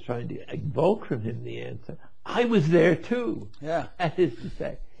God was trying to evoke from him the answer, I was there too. Yeah. That is to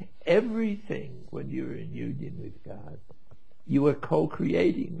say, everything, when you're in union with God, you are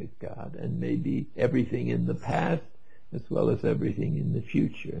co-creating with God, and maybe everything in the past as well as everything in the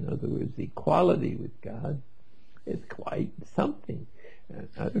future. In other words, equality with God is quite something. And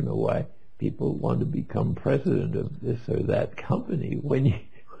I don't know why people want to become president of this or that company when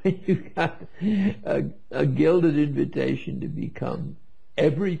you got a gilded invitation to become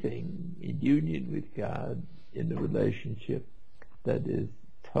everything in union with God in a relationship that is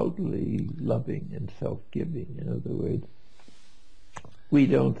totally loving and self-giving. In other words, we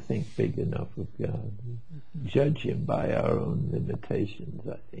don't think big enough of God. We judge him by our own limitations,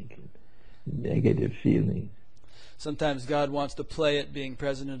 I think, and negative feelings. Sometimes God wants to play at being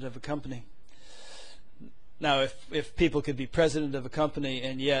president of a company. Now, if people could be president of a company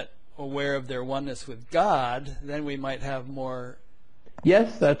and yet aware of their oneness with God, then we might have more.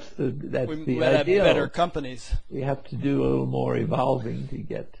 Yes, that's the ideal. Have better companies. We have to do a little more evolving to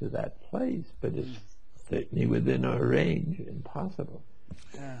get to that place, but it's certainly within our range and possible.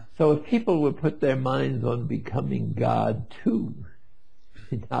 Yeah. So if people would put their minds on becoming God too,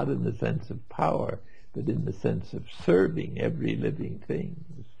 not in the sense of power, but in the sense of serving every living thing,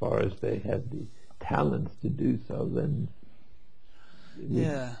 as far as they have the talents to do so, then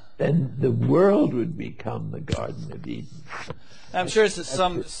the world would become the Garden of Eden. I'm sure it's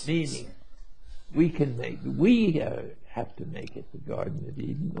some meaning. We have to make it the Garden of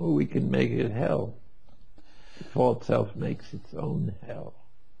Eden, or we can make it hell. The false self makes its own hell.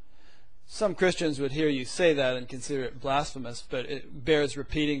 Some Christians would hear you say that and consider it blasphemous, but it bears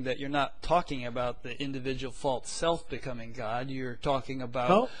repeating that you're not talking about the individual false self becoming God. You're talking about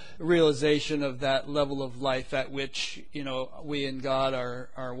No. realization of that level of life at which, we and God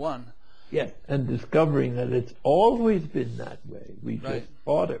are one. Yes, and discovering that it's always been that way. We Right. just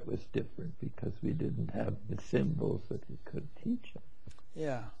thought it was different because we didn't have the symbols that it could teach us.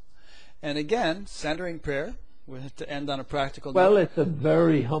 Yeah. And again, centering prayer. We have to end on a practical Well, note. it's a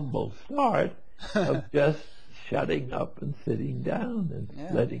very humble start of just shutting up and sitting down and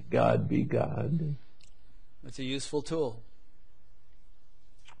Yeah. letting God be God. It's a useful tool.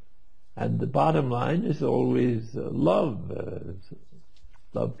 And the bottom line is always love.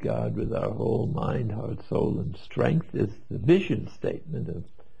 Love God with our whole mind, heart, soul, and strength is the vision statement of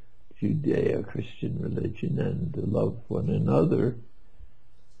Judeo-Christian religion, and to love one another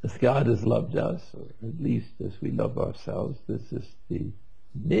as God has loved us, or at least as we love ourselves. This is the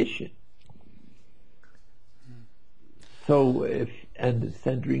mission. So and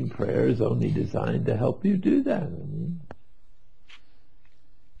centering prayer is only designed to help you do that.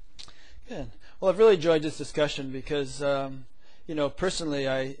 Good. Well, I've really enjoyed this discussion because,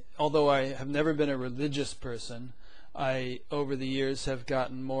 personally, although I have never been a religious person, I, over the years, have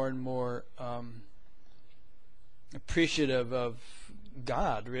gotten more and more appreciative of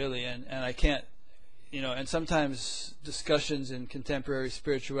God, really, and I can't, and sometimes discussions in contemporary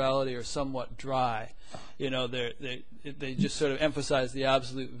spirituality are somewhat dry. They just sort of emphasize the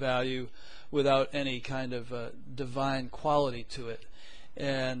absolute value without any kind of divine quality to it.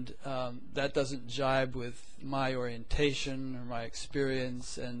 And that doesn't jibe with my orientation or my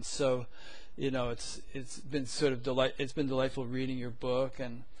experience, and so it's been sort of it's been delightful reading your book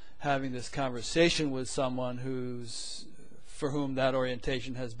and having this conversation with someone for whom that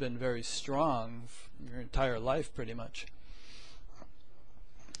orientation has been very strong your entire life, pretty much.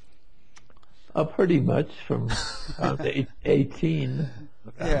 Pretty much from 18.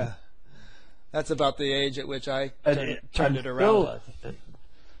 Yeah. That's about the age at which I turned it around.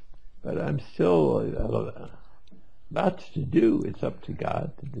 But I'm still lots to do. It's up to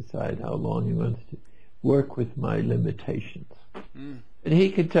God to decide how long He wants to work with my limitations. And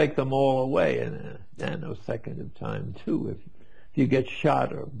He can take them all away in a nanosecond of time, too. If you get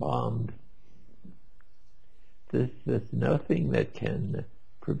shot or bombed, there's nothing that can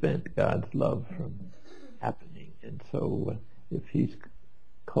prevent God's love from happening. And so if He's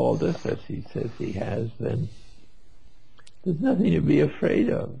called us, as He says He has, then there's nothing to be afraid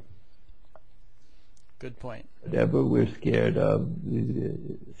of. Good point. Whatever we're scared of,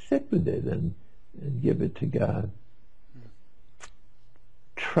 sit with it and give it to God.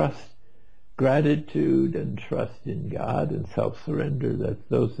 Trust, gratitude and trust in God and self-surrender,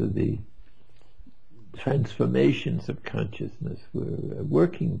 those are the transformations of consciousness we're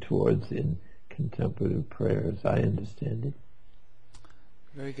working towards in contemplative prayer, as I understand it.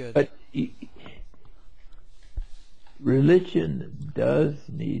 Very good. But religion does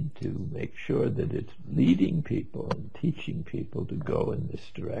need to make sure that it's leading people and teaching people to go in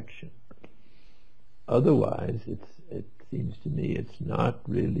this direction. Otherwise, it seems to me it's not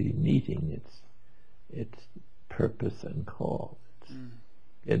really meeting its purpose and call. It's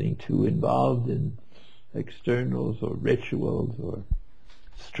getting too involved in externals or rituals or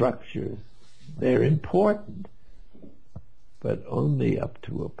structures. They're important, but only up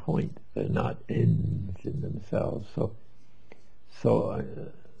to a point. They're not ends in themselves. So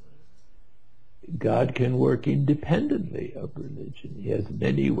God can work independently of religion. He has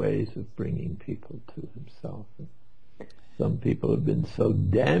many ways of bringing people to Himself. Some people have been so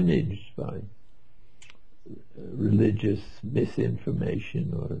damaged by religious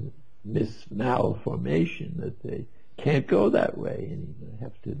misinformation or malformation that they can't go that way, and you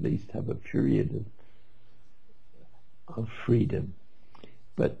have to at least have a period of freedom.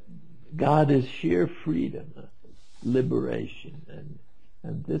 But God is sheer freedom, liberation,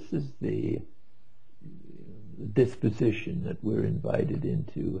 and this is the disposition that we're invited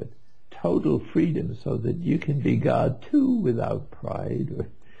into, total freedom, so that you can be God too without pride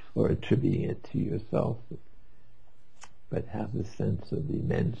or attributing it to yourself, but have a sense of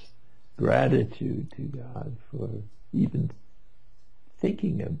immense gratitude to God for even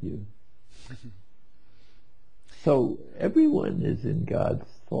thinking of you. So everyone is in God's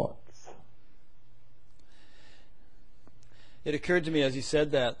thoughts. It occurred to me as you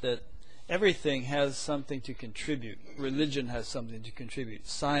said that everything has something to contribute. Religion has something to contribute.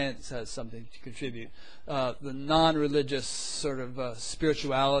 Science has something to contribute. The non-religious sort of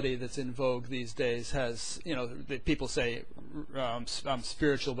spirituality that's in vogue these days has, people say, I'm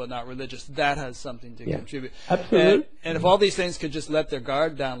spiritual but not religious. That has something to contribute. Absolutely. And if all these things could just let their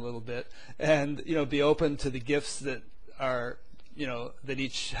guard down a little bit and, be open to the gifts that are, that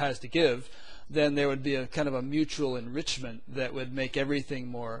each has to give, then there would be a kind of a mutual enrichment that would make everything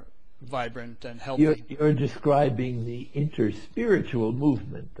more vibrant and healthy. You're describing the interspiritual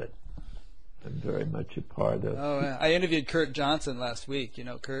movement that I'm very much a part of. Oh, I interviewed Kurt Johnson last week. You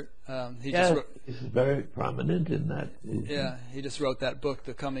know Kurt? He's very prominent in that movement. Yeah, he just wrote that book,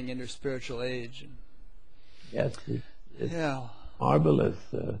 The Coming Interspiritual Age. Yes, it's marvelous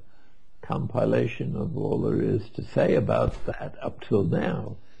compilation of all there is to say about that up till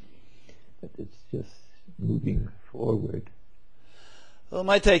now. But it's just moving forward. Well,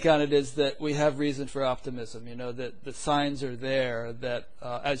 my take on it is that we have reason for optimism, that the signs are there, that,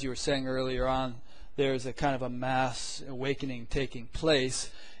 as you were saying earlier on, there's a kind of a mass awakening taking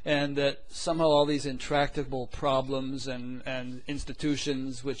place, and that somehow all these intractable problems and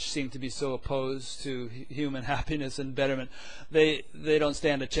institutions which seem to be so opposed to human happiness and betterment, they don't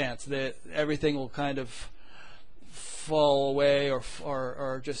stand a chance. Everything will kind of fall away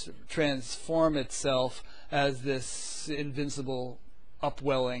or just transform itself as this invincible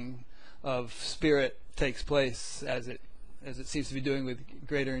upwelling of spirit takes place, as it seems to be doing with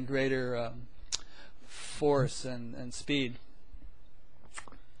greater and greater force and speed.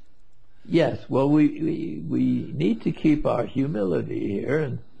 Yes, well, we need to keep our humility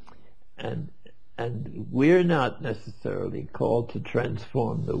here, and we're not necessarily called to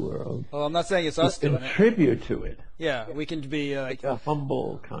transform the world. Well, I'm not saying it's us doing it. Contribute to it. Yeah, we can be like a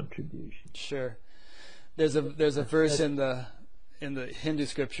humble contribution. Sure. There's a verse in the Hindu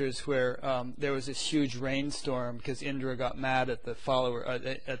scriptures where there was this huge rainstorm because Indra got mad at the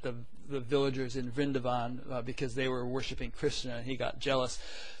the villagers in Vrindavan because they were worshiping Krishna, and he got jealous.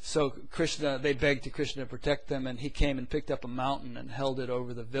 So they begged to Krishna to protect them, and he came and picked up a mountain and held it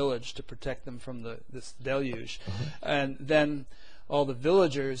over the village to protect them from this deluge. And then all the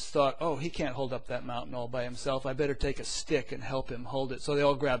villagers thought, oh, he can't hold up that mountain all by himself. I better take a stick and help him hold it. So they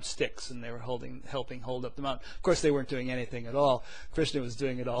all grabbed sticks, and they were helping hold up the mountain. Of course, they weren't doing anything at all. Krishna was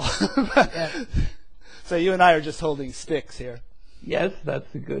doing it all. So you and I are just holding sticks here. Yes,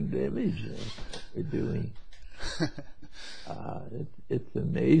 that's a good image we're doing. It's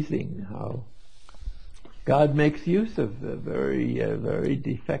amazing how God makes use of very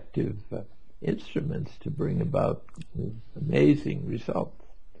defective instruments to bring about amazing results.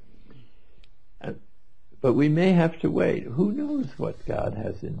 But we may have to wait. Who knows what God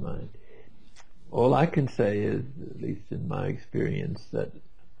has in mind? All I can say is, at least in my experience, that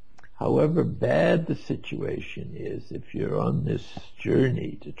however bad the situation is, if you're on this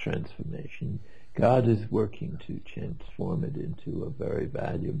journey to transformation, God is working to transform it into a very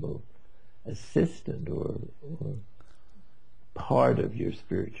valuable assistant or part of your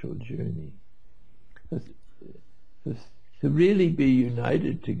spiritual journey. To really be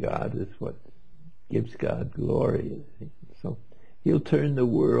united to God is what gives God glory. So He'll turn the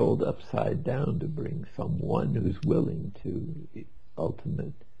world upside down to bring someone who's willing to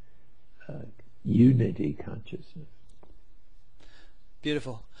ultimate unity consciousness.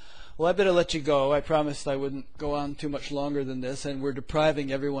 Beautiful. Well, I better let you go. I promised I wouldn't go on too much longer than this, and we're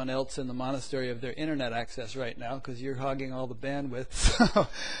depriving everyone else in the monastery of their internet access right now because you're hogging all the bandwidth.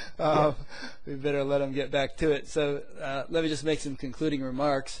 So we better let them get back to it. So let me just make some concluding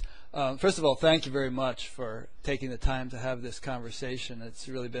remarks. First of all, thank you very much for taking the time to have this conversation. It's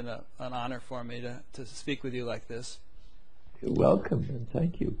really been an honor for me to speak with you like this. You're welcome, and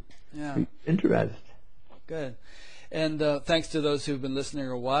thank you. Yeah. For your interest. Good. And thanks to those who've been listening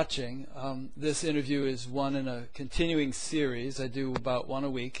or watching. This interview is one in a continuing series. I do about one a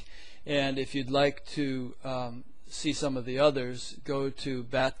week. And if you'd like to see some of the others, go to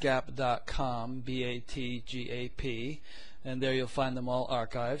batgap.com, B-A-T-G-A-P, and there you'll find them all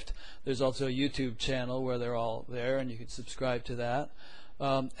archived. There's also a YouTube channel where they're all there, and you can subscribe to that.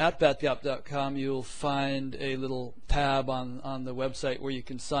 At batgap.com, you'll find a little tab on the website where you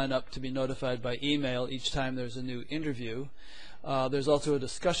can sign up to be notified by email each time there's a new interview. There's also a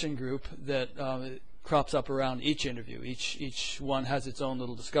discussion group that crops up around each interview. Each one has its own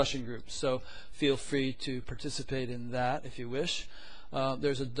little discussion group, so feel free to participate in that if you wish.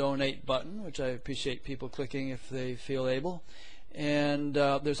 There's a donate button, which I appreciate people clicking if they feel able. And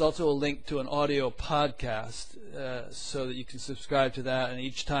there's also a link to an audio podcast so that you can subscribe to that. And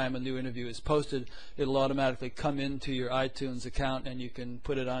each time a new interview is posted, it'll automatically come into your iTunes account, and you can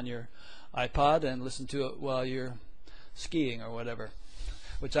put it on your iPod and listen to it while you're skiing or whatever,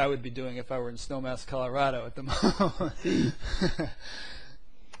 which I would be doing if I were in Snowmass, Colorado at the moment.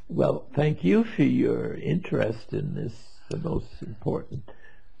 Well, thank you for your interest in this, the most important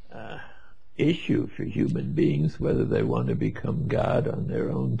issue for human beings, whether they want to become God on their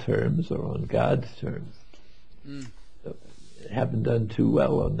own terms or on God's terms. So they haven't done too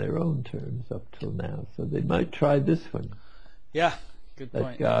well on their own terms up till now, so they might try this one. Yeah, good point.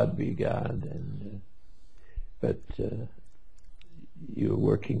 Let God be God, but you're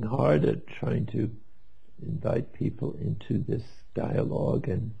working hard at trying to invite people into this dialogue,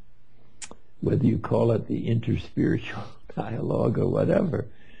 and whether you call it the interspiritual dialogue or whatever,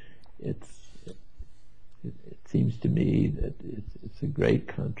 it seems to me that it's a great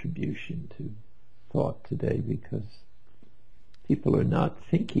contribution to thought today, because people are not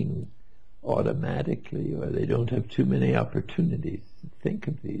thinking automatically, or they don't have too many opportunities to think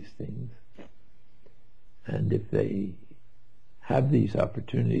of these things. And if they have these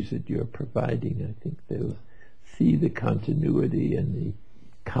opportunities that you're providing, I think they'll see the continuity and the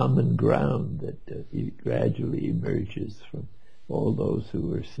common ground that gradually emerges from all those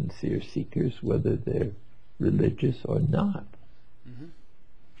who are sincere seekers, whether they're religious or not. Mm-hmm.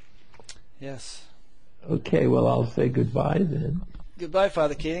 Yes. Okay, well, I'll say goodbye then. Goodbye,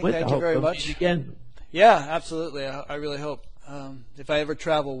 Father Keating. Thank you very much. Again. Yeah, absolutely. I really hope. If I ever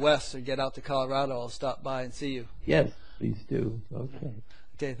travel west or get out to Colorado, I'll stop by and see you. Yes, please do. Okay.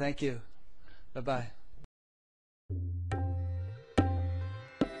 Okay, thank you. Bye-bye.